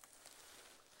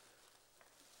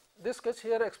 This sketch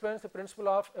here explains the principle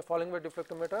of a falling wave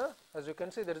deflectometer. As you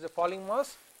can see, there is a falling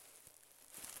mass.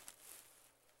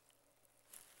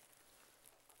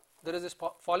 There is this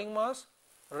falling mass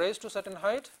raised to certain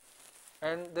height,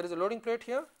 and there is a loading plate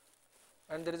here,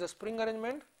 and there is a spring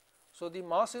arrangement. So the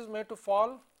mass is made to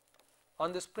fall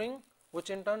on the spring,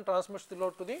 which in turn transmits the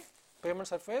load to the pavement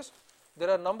surface. There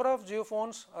are number of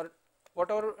geophones or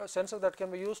whatever sensor that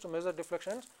can be used to measure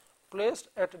deflections placed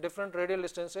at different radial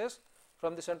distances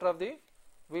from the center of the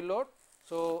wheel load.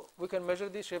 So we can measure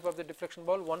the shape of the deflection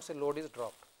ball once a load is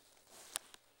dropped.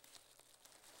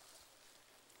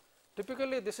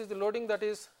 Typically, this is the loading that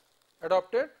is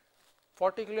adopted.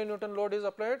 40 kilonewton load is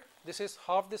applied. This is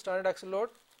half the standard axle load,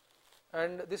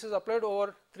 and this is applied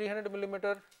over 300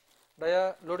 millimeter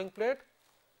dia loading plate,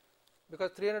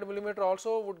 because 300 millimeter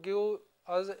also would give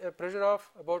us a pressure of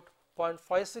about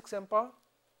 0.56 MPa.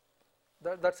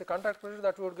 That is a contact pressure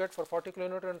that we would get for 40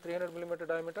 kilonewton and 300 millimeter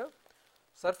diameter.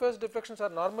 Surface deflections are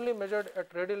normally measured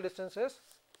at radial distances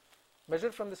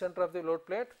measured from the center of the load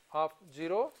plate of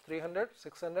 0, 300,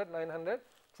 600, 900,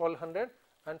 1200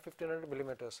 and 1500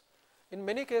 millimeters. In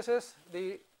many cases,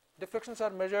 the deflections are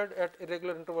measured at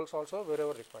irregular intervals also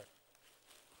wherever required.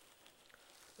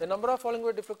 A number of falling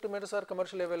wave deflectometers are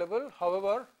commercially available.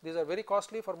 However, these are very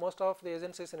costly for most of the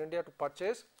agencies in India to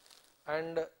purchase,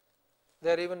 and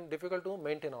they are even difficult to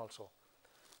maintain also.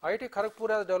 IIT Kharagpur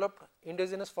has developed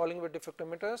indigenous falling wave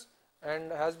deflectometers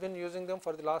and has been using them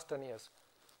for the last 10 years.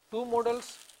 Two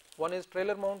models, one is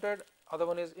trailer mounted, other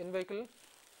one is in vehicle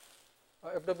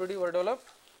FWD were developed.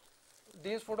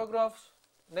 These photographs,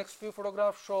 next few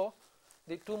photographs show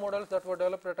the two models that were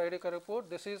developed at IIT Kharagpur.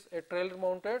 This is a trailer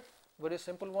mounted, very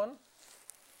simple one.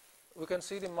 We can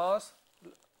see the mass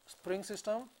spring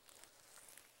system.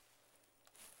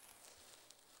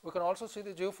 We can also see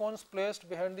the geophones placed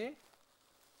behind the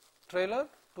trailer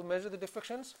to measure the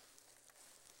deflections.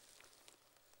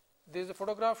 This is a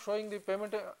photograph showing the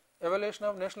pavement evaluation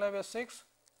of National Highway 6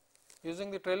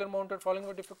 using the trailer mounted falling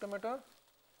wave deflectometer.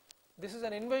 This is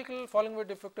an in-vehicle falling wave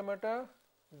deflectometer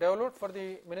developed for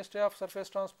the Ministry of Surface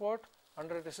Transport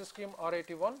under a research scheme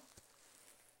R81.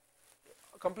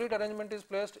 Complete arrangement is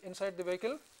placed inside the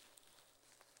vehicle.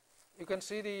 You can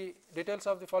see the details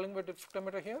of the falling wave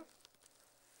deflectometer here.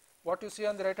 What you see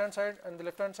on the right hand side and the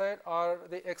left hand side are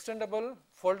the extendable,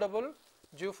 foldable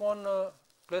geophone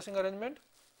placing arrangement.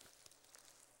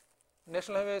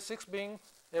 National Highway 6 being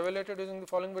evaluated using the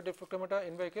falling wave deflectometer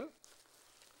in vehicle.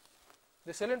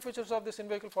 The salient features of this in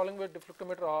vehicle falling wave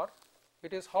deflectometer are: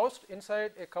 it is housed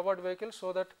inside a covered vehicle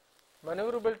so that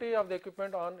maneuverability of the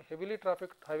equipment on heavily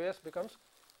trafficked highways becomes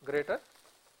greater.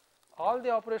 All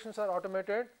the operations are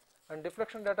automated and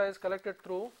deflection data is collected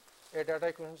through a data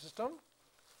acquisition system.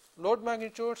 Load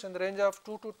magnitudes in the range of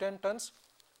 2 to 10 tons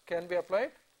can be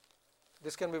applied.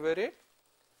 This can be varied.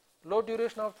 Load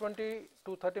duration of 20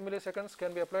 to 30 milliseconds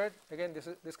can be applied. Again,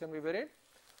 this can be varied.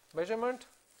 Measurement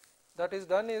that is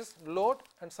done is load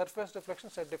and surface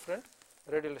deflections at different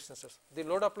radial distances. The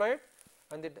load applied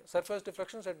and the surface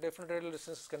deflections at different radial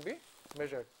distances can be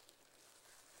measured.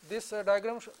 This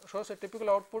diagram shows a typical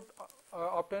output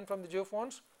obtained from the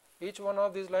geophones. Each one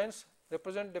of these lines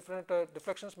represent different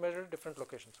deflections measured at different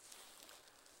locations.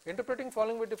 Interpreting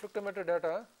falling wave deflectometer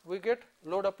data, we get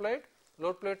load applied,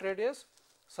 load plate radius,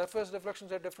 surface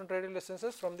deflections at different radial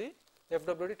distances from the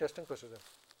FWD testing procedure.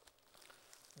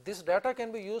 This data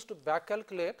can be used to back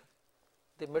calculate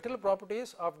the metal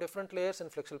properties of different layers in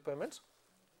flexible pavements.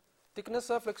 Thickness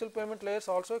of flexible pavement layers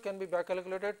also can be back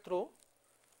calculated through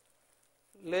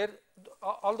layer,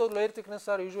 although layer thickness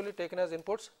are usually taken as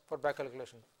inputs for back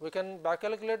calculation. We can back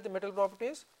calculate the metal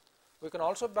properties, we can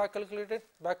also back calculate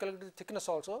the thickness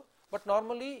also, but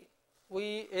normally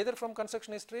we either from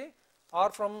construction history or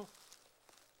from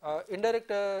indirect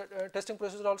testing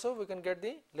procedure also we can get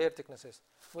the layer thicknesses.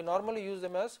 We normally use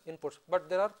them as inputs, but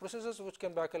there are processes which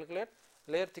can back calculate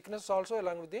layer thickness also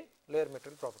along with the layer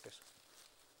material properties.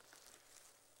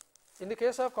 In the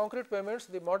case of concrete pavements,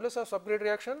 the modulus of subgrade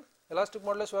reaction, elastic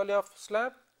modulus value of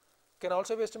slab can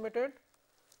also be estimated.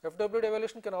 FWD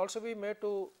evaluation can also be made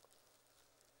to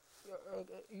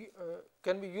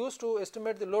can be used to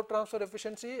estimate the load transfer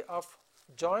efficiency of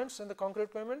joints in the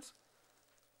concrete pavements.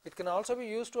 It can also be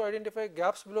used to identify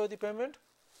gaps below the pavement.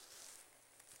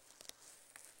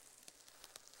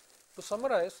 To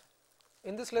summarize,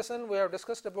 in this lesson we have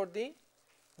discussed about the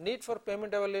need for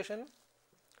pavement evaluation.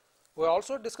 We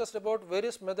also discussed about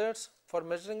various methods for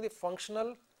measuring the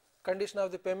functional condition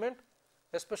of the pavement,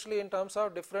 especially in terms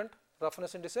of different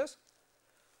roughness indices.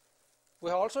 We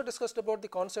have also discussed about the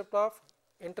concept of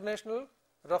international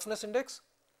roughness index,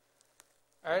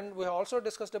 and we have also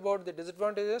discussed about the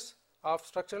disadvantages of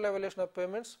structural evaluation of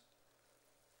pavements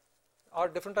or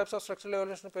different types of structural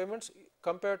evaluation of pavements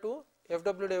compared to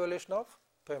FWD evaluation of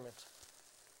pavements.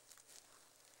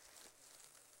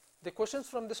 The questions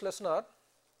from this lesson are: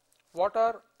 what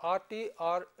are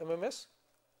RT/R MMS?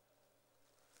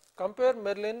 Compare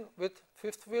Merlin with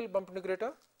fifth wheel bump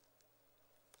integrator.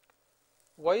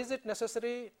 Why is it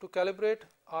necessary to calibrate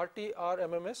RT/R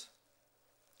MMS?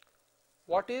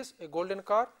 What is a golden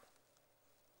car?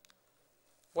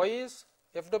 Why is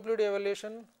FWD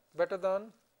evaluation better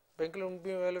than Benkelin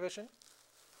beam evaluation?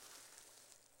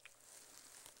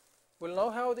 We will now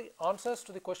have the answers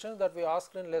to the questions that we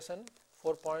asked in lesson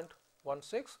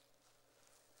 4.16.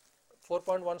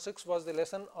 4.16 was the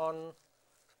lesson on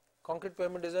concrete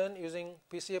pavement design using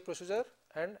PCA procedure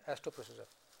and ASTO procedure.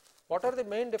 What are the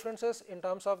main differences in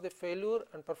terms of the failure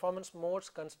and performance modes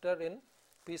considered in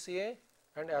PCA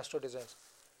and ASTO designs?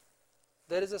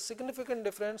 There is a significant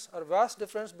difference or vast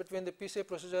difference between the PCA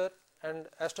procedure and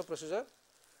ASTO procedure.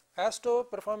 ASTO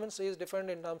performance is defined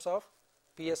in terms of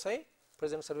PSI,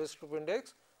 present surface slope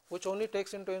index, which only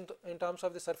takes into in terms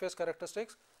of the surface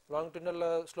characteristics,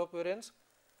 longitudinal slope variance,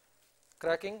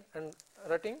 cracking and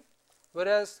rutting,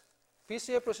 whereas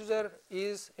PCA procedure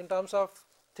is in terms of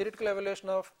theoretical evaluation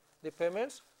of the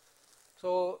pavements.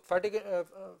 So fatigue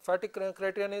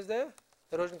criterion is there,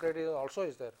 erosion criterion also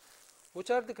is there. Which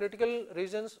are the critical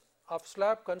regions of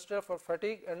slab considered for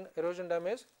fatigue and erosion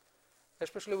damage?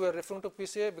 Especially we are referring to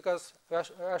PCA because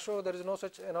ASTO there is no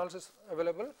such analysis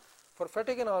available. For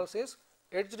fatigue analysis,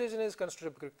 edge region is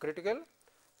considered critical.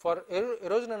 For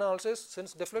erosion analysis,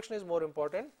 since deflection is more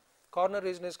important, corner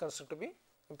region is considered to be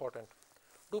important.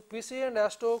 Do PCA and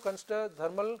ASTO consider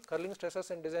thermal curling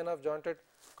stresses in design of jointed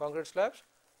concrete slabs?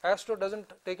 ASTO does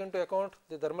not take into account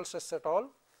the thermal stress at all.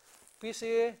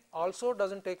 PCA also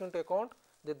does not take into account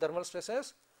the thermal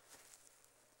stresses,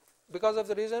 because of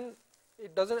the reason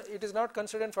it is not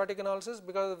considered in fatigue analysis,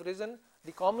 because of the reason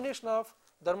the combination of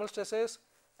thermal stresses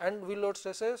and wheel load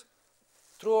stresses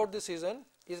throughout the season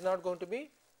is not going to be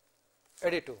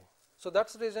additive. So that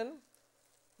is the reason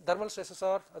thermal stresses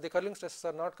the curling stresses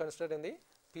are not considered in the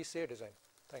PCA design.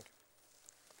 Thank you.